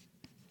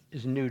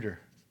is neuter.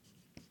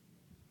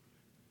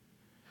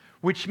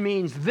 Which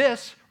means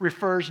this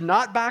refers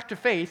not back to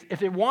faith.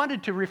 If it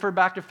wanted to refer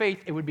back to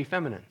faith, it would be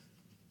feminine.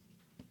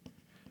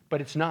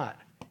 But it's not.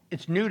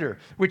 It's neuter,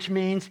 which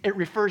means it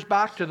refers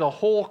back to the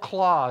whole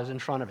clause in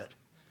front of it.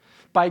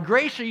 By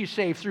grace are you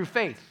saved through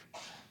faith,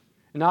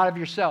 not of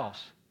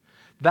yourselves.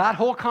 That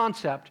whole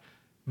concept,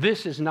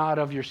 this is not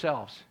of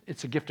yourselves.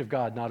 It's a gift of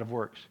God, not of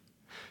works.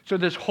 So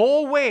this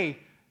whole way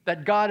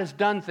that God has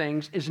done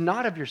things is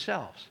not of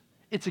yourselves.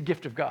 It's a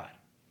gift of God.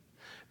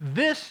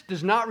 This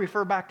does not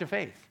refer back to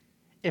faith.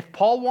 If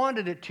Paul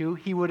wanted it to,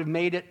 he would have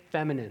made it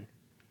feminine,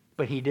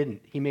 but he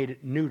didn't. He made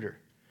it neuter.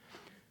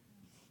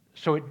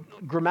 So it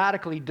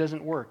grammatically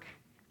doesn't work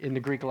in the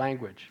Greek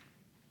language.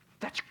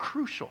 That's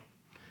crucial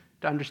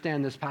to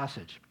understand this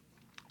passage.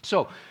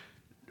 So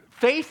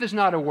faith is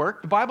not a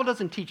work. The Bible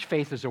doesn't teach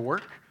faith as a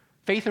work.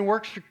 Faith and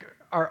works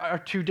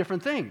are two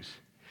different things.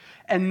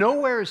 And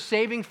nowhere is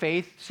saving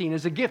faith seen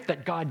as a gift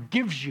that God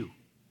gives you.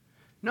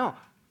 No.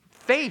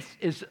 Faith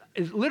is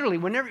literally,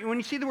 when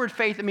you see the word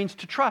faith, it means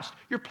to trust.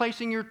 You're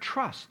placing your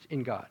trust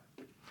in God.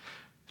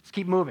 Let's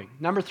keep moving.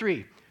 Number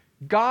 3,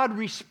 God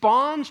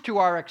responds to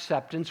our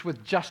acceptance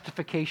with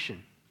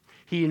justification.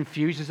 He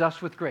infuses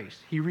us with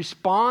grace. He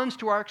responds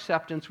to our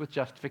acceptance with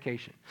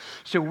justification.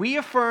 So we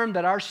affirm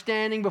that our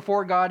standing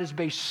before God is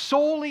based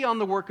solely on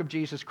the work of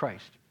Jesus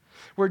Christ.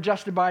 We're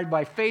justified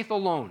by faith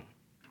alone,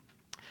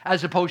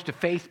 as opposed to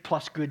faith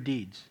plus good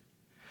deeds.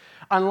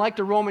 Unlike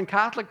the Roman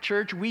Catholic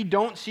Church, we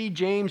don't see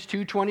James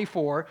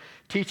 2:24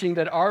 teaching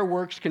that our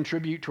works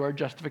contribute to our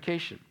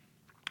justification.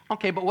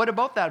 Okay, but what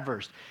about that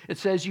verse? It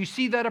says, you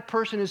see that a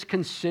person is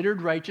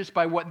considered righteous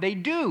by what they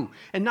do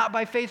and not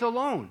by faith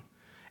alone.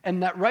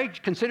 And that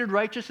considered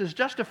righteous is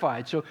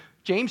justified. So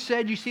James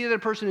said, you see that a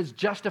person is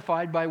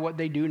justified by what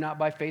they do, not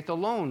by faith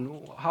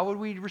alone. How would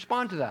we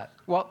respond to that?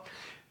 Well,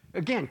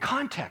 again,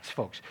 context,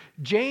 folks.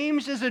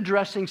 James is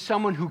addressing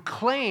someone who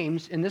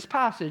claims, in this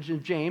passage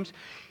of James,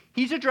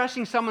 he's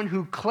addressing someone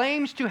who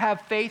claims to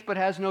have faith but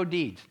has no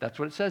deeds. That's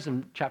what it says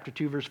in chapter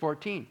 2, verse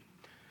 14.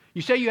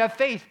 You say you have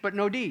faith but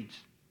no deeds.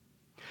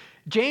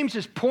 James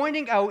is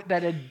pointing out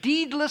that a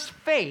deedless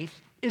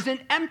faith is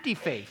an empty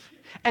faith,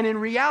 and in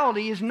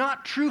reality is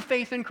not true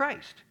faith in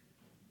Christ.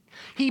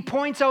 He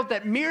points out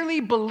that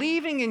merely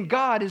believing in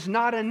God is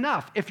not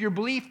enough if your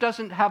belief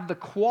doesn't have the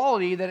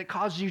quality that it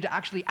causes you to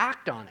actually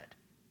act on it.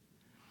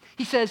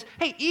 He says,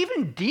 hey,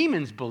 even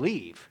demons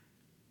believe,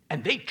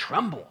 and they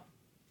tremble.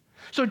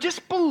 So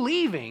just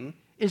believing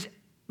is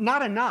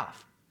not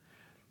enough.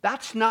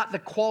 That's not the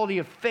quality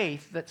of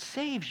faith that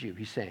saves you,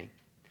 he's saying.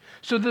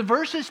 So the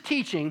verse is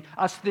teaching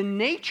us the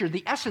nature,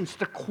 the essence,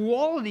 the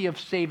quality of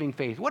saving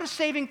faith. What does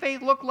saving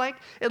faith look like?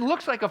 It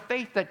looks like a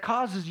faith that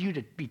causes you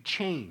to be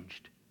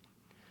changed.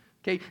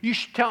 Okay, you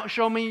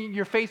show me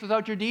your faith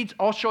without your deeds,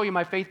 I'll show you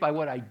my faith by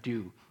what I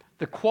do.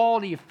 The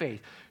quality of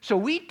faith. So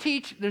we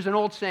teach, there's an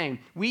old saying,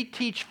 we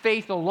teach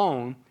faith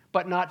alone,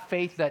 but not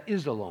faith that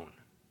is alone.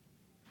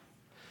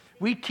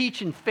 We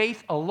teach in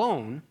faith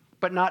alone,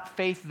 but not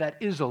faith that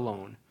is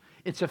alone.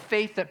 It's a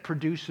faith that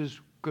produces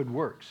good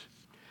works.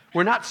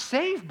 We're not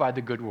saved by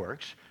the good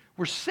works.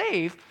 We're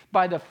saved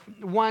by the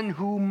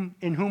one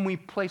in whom we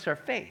place our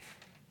faith.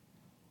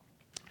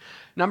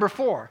 Number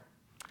 4,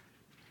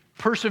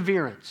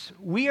 perseverance.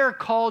 We are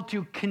called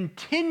to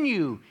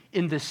continue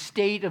in the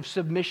state of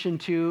submission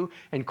to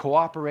and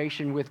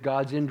cooperation with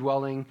God's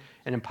indwelling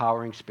and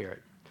empowering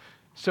Spirit.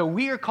 So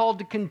we are called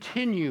to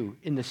continue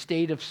in the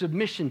state of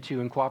submission to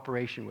and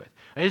cooperation with.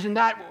 Isn't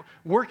that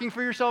working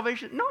for your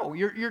salvation? No,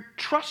 you're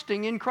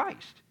trusting in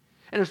Christ.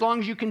 And as long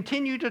as you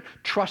continue to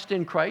trust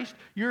in Christ,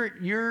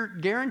 you're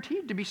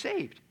guaranteed to be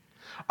saved.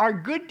 Our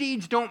good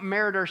deeds don't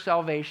merit our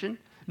salvation,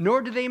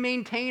 nor do they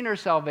maintain our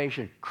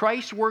salvation.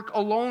 Christ's work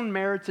alone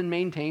merits and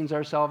maintains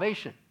our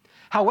salvation.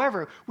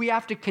 However, we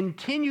have to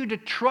continue to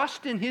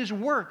trust in his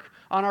work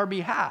on our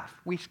behalf.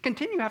 We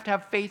continue to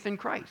have faith in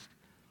Christ.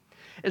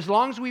 As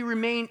long as we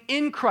remain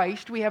in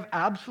Christ, we have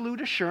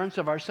absolute assurance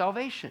of our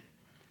salvation.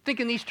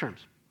 Think in these terms.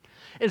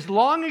 As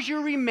long as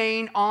you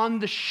remain on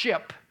the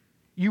ship,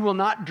 you will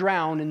not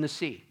drown in the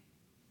sea.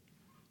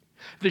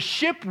 The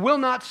ship will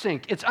not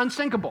sink. It's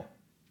unsinkable.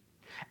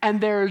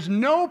 And there is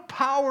no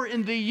power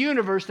in the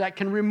universe that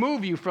can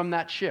remove you from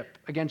that ship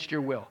against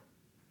your will.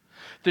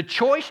 The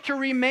choice to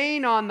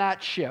remain on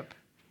that ship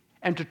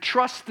and to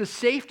trust the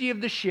safety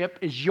of the ship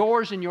is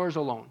yours and yours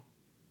alone.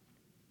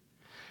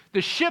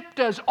 The ship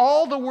does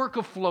all the work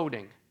of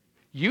floating.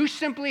 You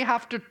simply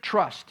have to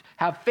trust,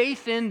 have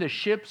faith in the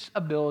ship's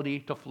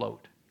ability to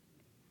float.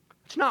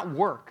 It's not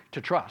work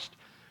to trust.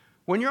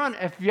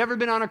 If you've ever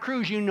been on a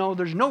cruise, you know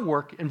there's no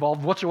work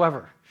involved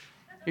whatsoever.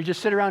 You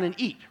just sit around and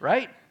eat,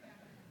 right?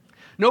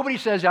 Nobody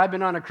says, I've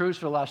been on a cruise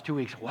for the last 2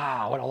 weeks.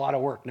 Wow, what a lot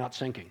of work, not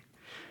sinking.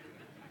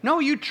 No,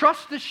 you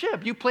trust the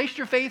ship. You placed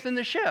your faith in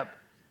the ship.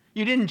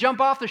 You didn't jump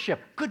off the ship.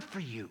 Good for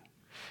you.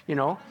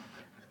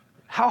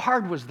 How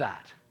hard was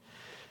that?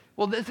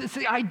 Well, it's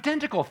the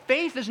identical.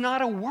 Faith is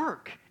not a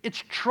work.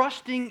 It's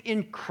trusting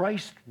in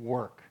Christ's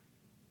work.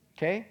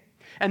 Okay?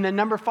 And then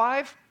number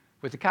 5,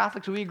 with the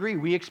Catholics, we agree,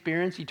 we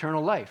experience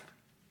eternal life.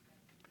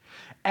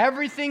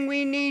 Everything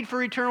we need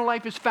for eternal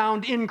life is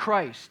found in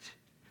Christ.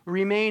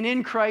 Remain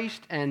in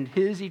Christ, and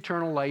his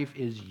eternal life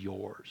is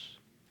yours.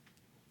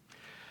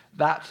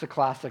 That's the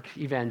classic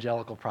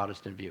evangelical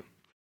Protestant view.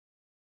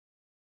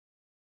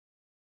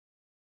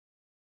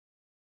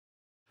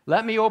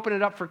 Let me open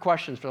it up for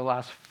questions for the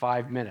last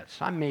 5 minutes.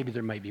 Maybe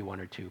there might be 1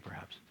 or 2,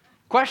 perhaps.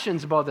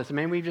 Questions about this?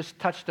 We've just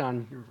touched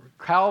on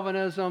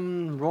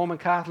Calvinism, Roman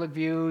Catholic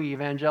view,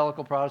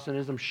 evangelical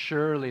Protestantism.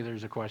 Surely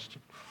there's a question.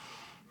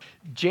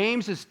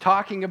 James is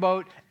talking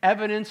about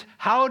evidence.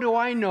 How do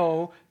I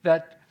know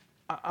that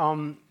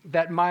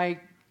my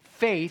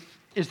faith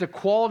is the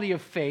quality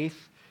of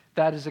faith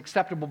that is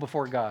acceptable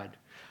before God?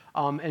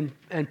 And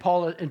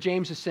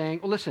James is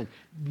saying, well, listen,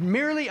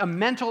 merely a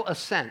mental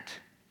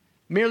assent,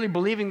 merely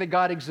believing that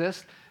God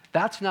exists,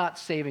 that's not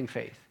saving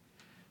faith.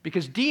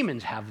 Because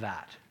demons have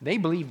that. They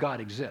believe God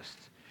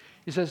exists.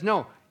 He says,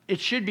 no, it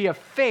should be a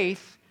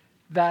faith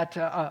that,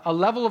 a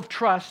level of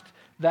trust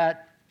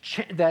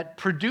that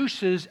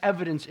produces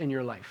evidence in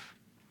your life.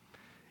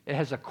 It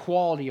has a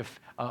quality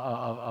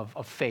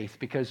of faith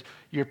because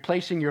you're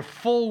placing your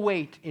full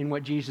weight in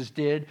what Jesus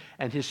did,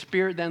 and his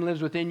Spirit then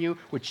lives within you,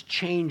 which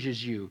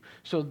changes you.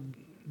 So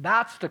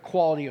that's the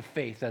quality of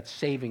faith, that's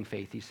saving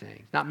faith, he's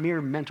saying. Not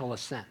mere mental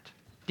assent.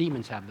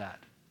 Demons have that.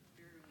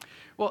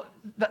 Well,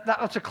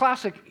 that's a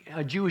classic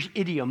Jewish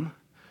idiom.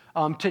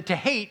 To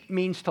hate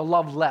means to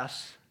love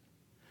less.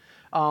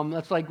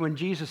 That's like when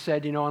Jesus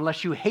said,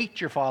 unless you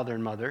hate your father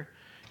and mother,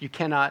 you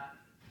cannot.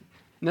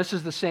 And this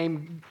is the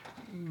same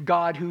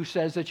God who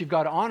says that you've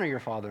got to honor your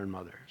father and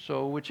mother.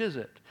 So which is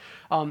it?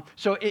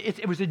 So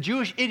it was a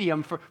Jewish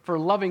idiom for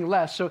loving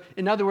less. So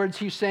in other words,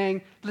 he's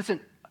saying, listen,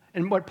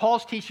 and what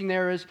Paul's teaching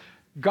there is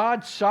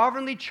God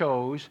sovereignly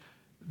chose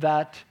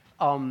that,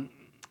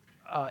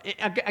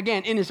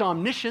 again, in his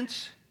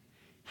omniscience,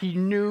 he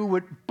knew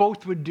what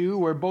both would do,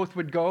 where both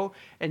would go.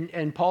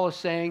 And Paul is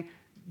saying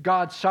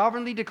God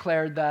sovereignly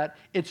declared that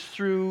it's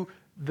through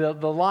the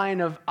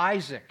line of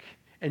Isaac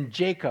and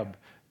Jacob,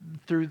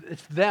 through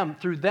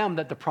them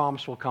that the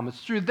promise will come.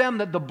 It's through them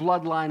that the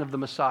bloodline of the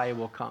Messiah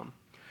will come.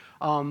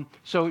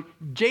 So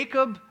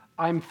Jacob,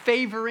 I'm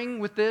favoring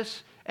with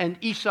this, and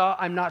Esau,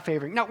 I'm not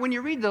favoring. Now, when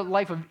you read the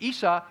life of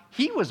Esau,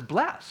 he was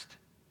blessed.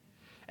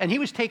 And he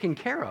was taken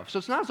care of. So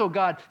it's not as though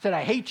God said,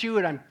 I hate you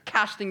and I'm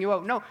casting you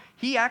out. No,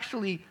 he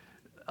actually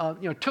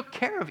took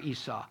care of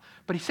Esau.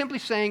 But he's simply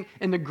saying,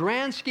 in the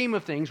grand scheme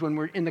of things, when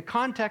we're in the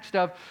context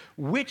of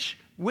which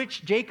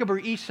Jacob or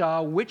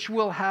Esau, which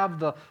will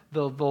have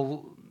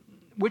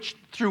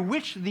through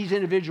which these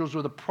individuals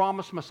will the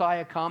promised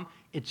Messiah come,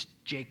 it's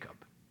Jacob.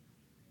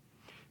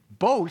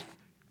 Both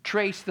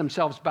trace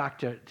themselves back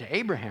to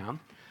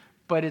Abraham.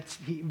 But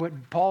what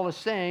Paul is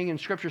saying and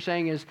Scripture is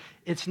saying is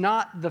it's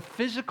not the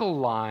physical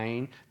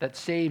line that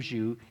saves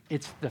you,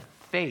 it's the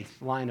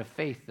line of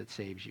faith that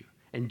saves you.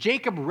 And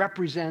Jacob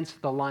represents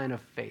the line of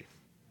faith.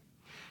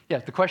 Yeah,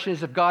 the question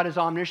is if God is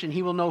omniscient,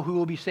 he will know who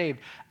will be saved.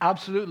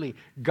 Absolutely.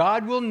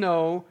 God will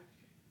know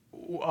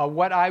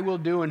what I will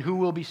do and who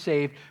will be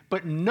saved,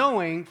 but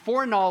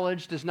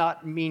foreknowledge does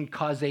not mean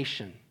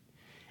causation.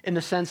 In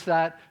the sense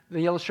that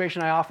the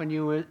illustration I often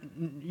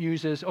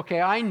use is, okay,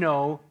 I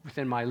know,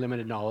 within my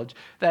limited knowledge,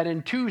 that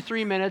in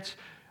 2-3 minutes,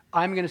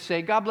 I'm going to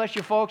say, God bless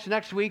you folks,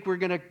 next week we're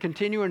going to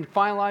continue and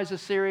finalize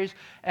this series,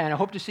 and I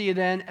hope to see you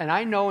then, and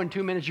I know in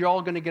 2 minutes you're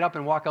all going to get up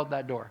and walk out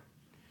that door.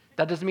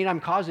 That doesn't mean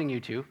I'm causing you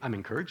to. I'm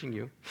encouraging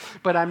you,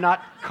 but I'm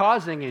not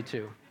causing you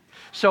to.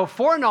 So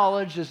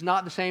foreknowledge is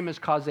not the same as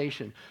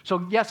causation.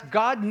 So yes,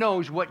 God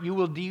knows what you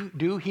will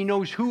do. He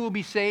knows who will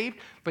be saved,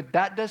 but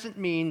that doesn't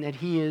mean that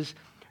he is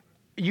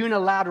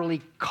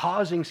unilaterally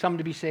causing some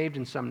to be saved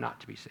and some not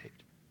to be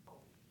saved.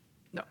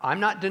 No, I'm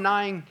not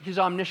denying his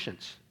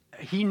omniscience.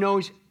 He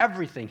knows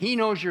everything. He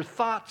knows your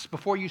thoughts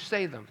before you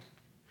say them.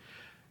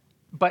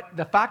 But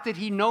the fact that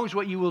he knows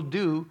what you will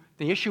do,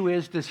 the issue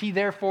is, does he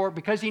therefore,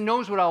 because he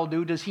knows what I'll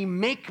do, does he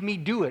make me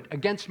do it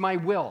against my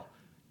will?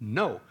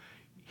 No.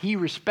 He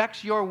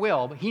respects your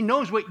will, but he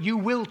knows what you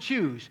will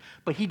choose,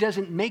 but he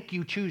doesn't make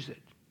you choose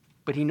it.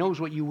 But he knows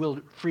what you will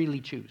freely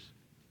choose.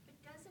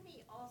 But doesn't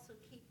he also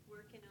keep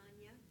working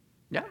on you?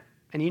 Yeah,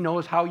 and he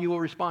knows how you will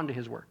respond to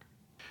his work.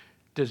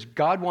 Does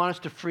God want us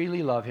to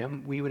freely love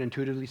him? We would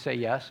intuitively say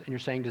yes. And you're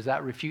saying, does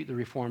that refute the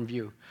Reformed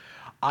view?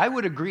 I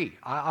would agree.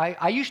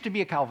 I used to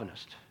be a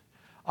Calvinist.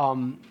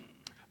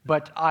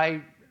 But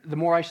the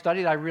more I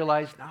studied, I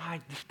realized,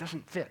 this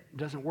doesn't fit. It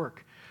doesn't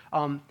work.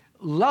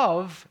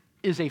 Love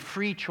is a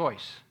free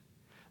choice.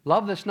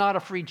 Love that's not a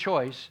free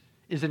choice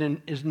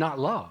is not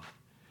love.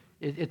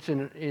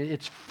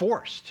 It's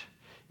forced.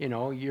 You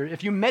know,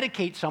 if you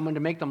medicate someone to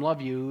make them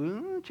love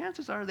you,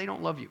 chances are they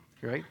don't love you,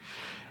 right?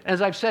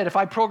 As I've said, if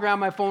I program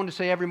my phone to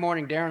say every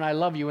morning, Darren, I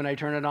love you, and I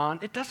turn it on,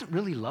 it doesn't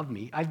really love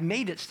me. I've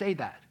made it say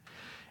that.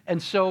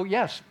 And so,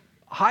 yes,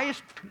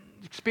 highest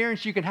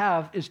experience you can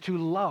have is to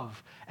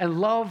love. And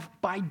love,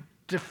 by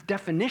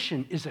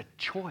definition, is a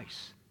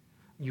choice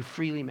you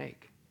freely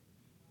make.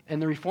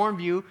 And the Reformed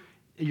view,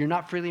 you're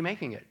not freely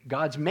making it.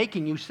 God's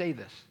making you say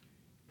this.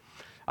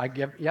 I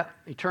give,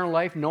 eternal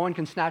life, no one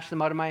can snatch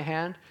them out of my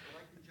hand,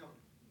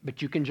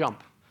 but you can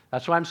jump.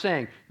 That's what I'm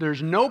saying.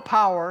 There's no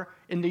power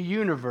in the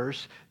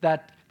universe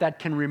that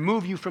can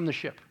remove you from the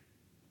ship,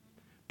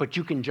 but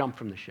you can jump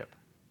from the ship.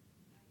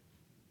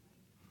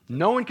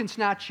 No one can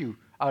snatch you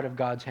out of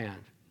God's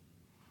hand.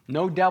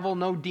 No devil,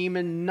 no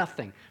demon,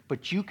 nothing.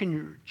 But you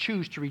can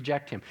choose to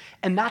reject him.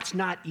 And that's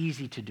not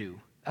easy to do.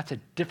 That's a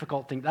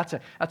difficult thing. That's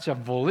a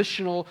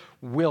volitional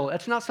will.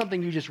 That's not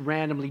something you just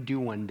randomly do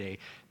one day.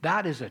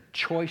 That is a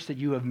choice that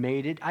you have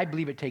made it. I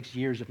believe it takes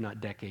years, if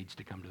not decades,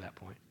 to come to that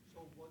point.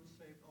 So once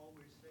saved,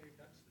 always saved.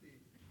 That's the...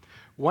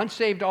 Once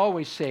saved,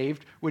 always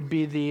saved would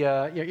be the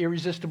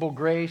irresistible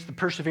grace, the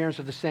perseverance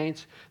of the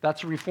saints.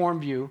 That's a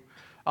Reformed view.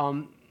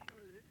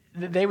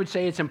 They would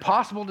say it's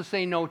impossible to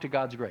say no to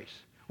God's grace.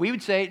 We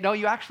would say, no,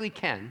 you actually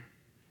can.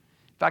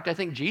 In fact, I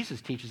think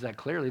Jesus teaches that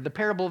clearly. The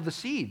parable of the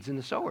seeds and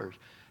the sowers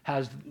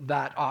has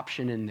that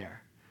option in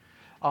there.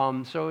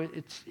 So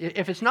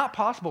if it's not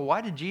possible,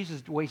 why did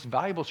Jesus waste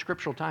valuable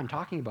scriptural time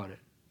talking about it?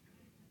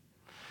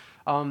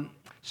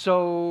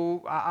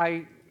 So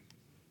I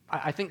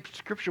think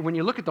Scripture, when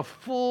you look at the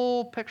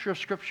full picture of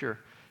Scripture,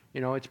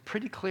 it's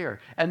pretty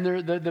clear. And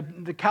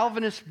the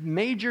Calvinist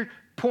major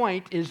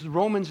point is the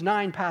Romans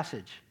 9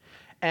 passage.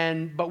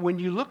 But when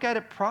you look at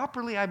it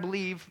properly, I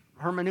believe,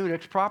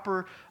 hermeneutics,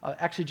 proper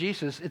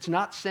exegesis, it's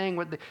not saying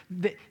what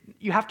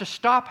you have to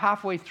stop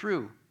halfway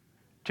through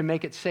to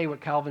make it say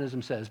what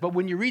Calvinism says. But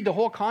when you read the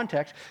whole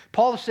context,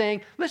 Paul is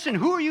saying, listen,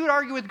 who are you to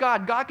argue with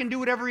God? God can do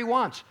whatever he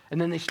wants.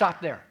 And then they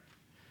stop there.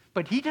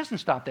 But he doesn't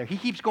stop there. He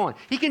keeps going.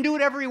 He can do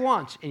whatever he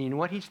wants. And you know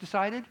what he's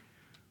decided?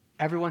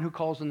 Everyone who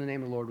calls in the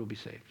name of the Lord will be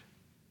saved.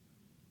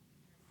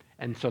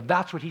 And so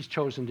that's what he's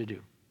chosen to do.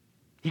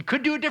 He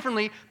could do it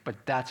differently, but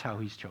that's how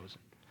he's chosen.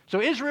 So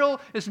Israel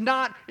is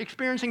not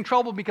experiencing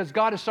trouble because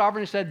God is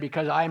sovereign and said,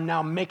 because I am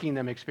now making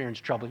them experience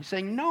trouble. He's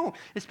saying, no,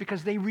 it's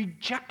because they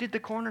rejected the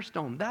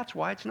cornerstone. That's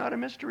why it's not a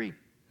mystery.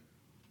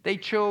 They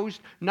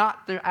chose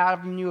not the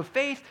avenue of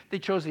faith, they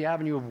chose the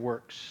avenue of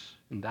works.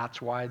 And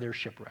that's why they're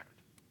shipwrecked.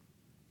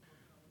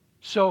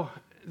 So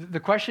the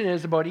question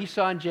is about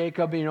Esau and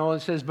Jacob.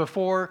 It says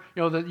before,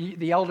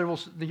 the elder will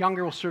serve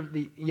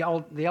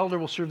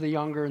the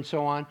younger, and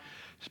so on.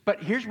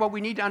 But here's what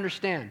we need to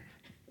understand.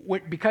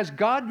 Because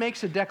God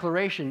makes a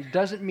declaration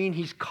doesn't mean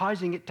he's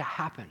causing it to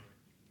happen.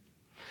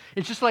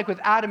 It's just like with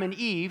Adam and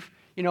Eve.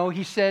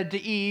 He said to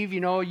Eve,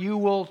 you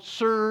will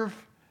serve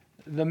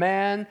the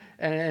man,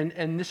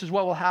 and this is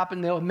what will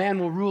happen. The man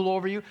will rule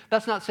over you.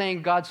 That's not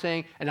saying God's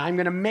saying, and I'm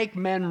going to make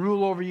men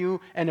rule over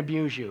you and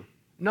abuse you.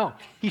 No,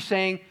 he's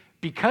saying,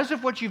 because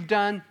of what you've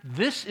done,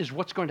 this is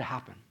what's going to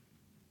happen.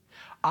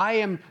 I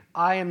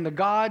am the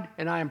God,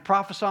 and I am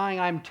prophesying.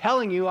 I'm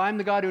telling you, I'm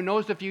the God who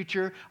knows the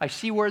future. I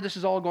see where this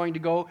is all going to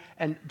go,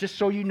 and just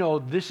so you know,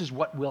 this is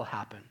what will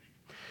happen.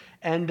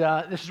 And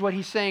this is what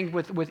he's saying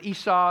with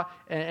Esau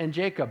and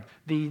Jacob.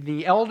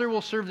 The elder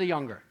will serve the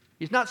younger.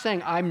 He's not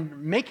saying,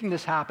 I'm making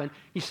this happen.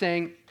 He's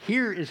saying,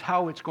 here is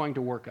how it's going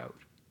to work out.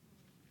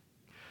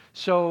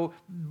 So,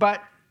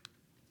 but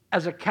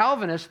as a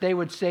Calvinist, they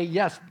would say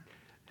yes,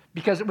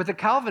 because with a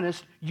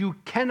Calvinist, you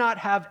cannot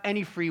have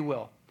any free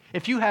will.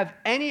 If you have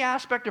any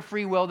aspect of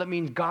free will, that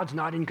means God's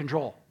not in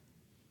control.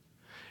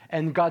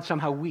 And God's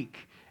somehow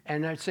weak.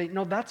 And I'd say,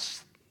 no,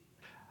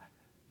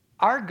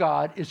 our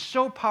God is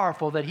so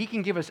powerful that he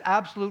can give us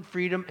absolute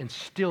freedom and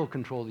still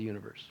control the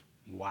universe.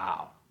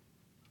 Wow.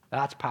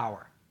 That's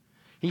power.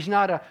 He's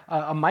not a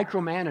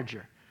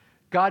micromanager.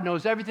 God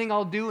knows everything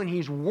I'll do, and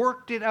he's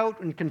worked it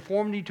out in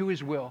conformity to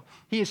his will.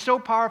 He is so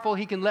powerful,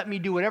 he can let me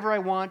do whatever I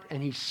want,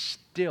 and he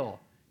still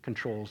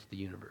controls the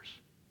universe.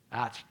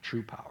 That's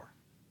true power.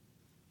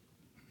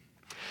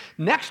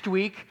 Next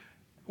week,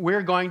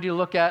 we're going to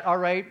look at,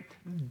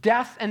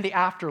 death and the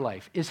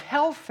afterlife. Is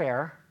hell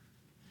fair?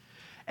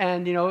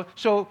 And,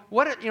 so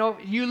what,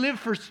 you live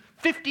for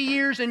 50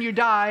 years and you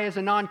die as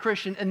a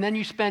non-Christian, and then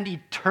you spend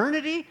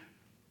eternity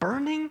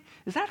burning?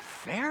 Is that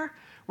fair?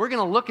 We're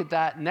going to look at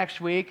that next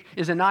week.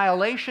 Is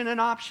annihilation an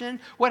option?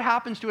 What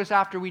happens to us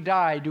after we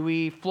die? Do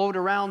we float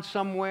around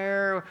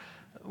somewhere?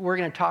 We're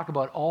going to talk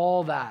about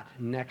all that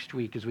next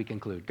week as we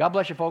conclude. God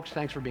bless you, folks.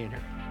 Thanks for being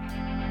here.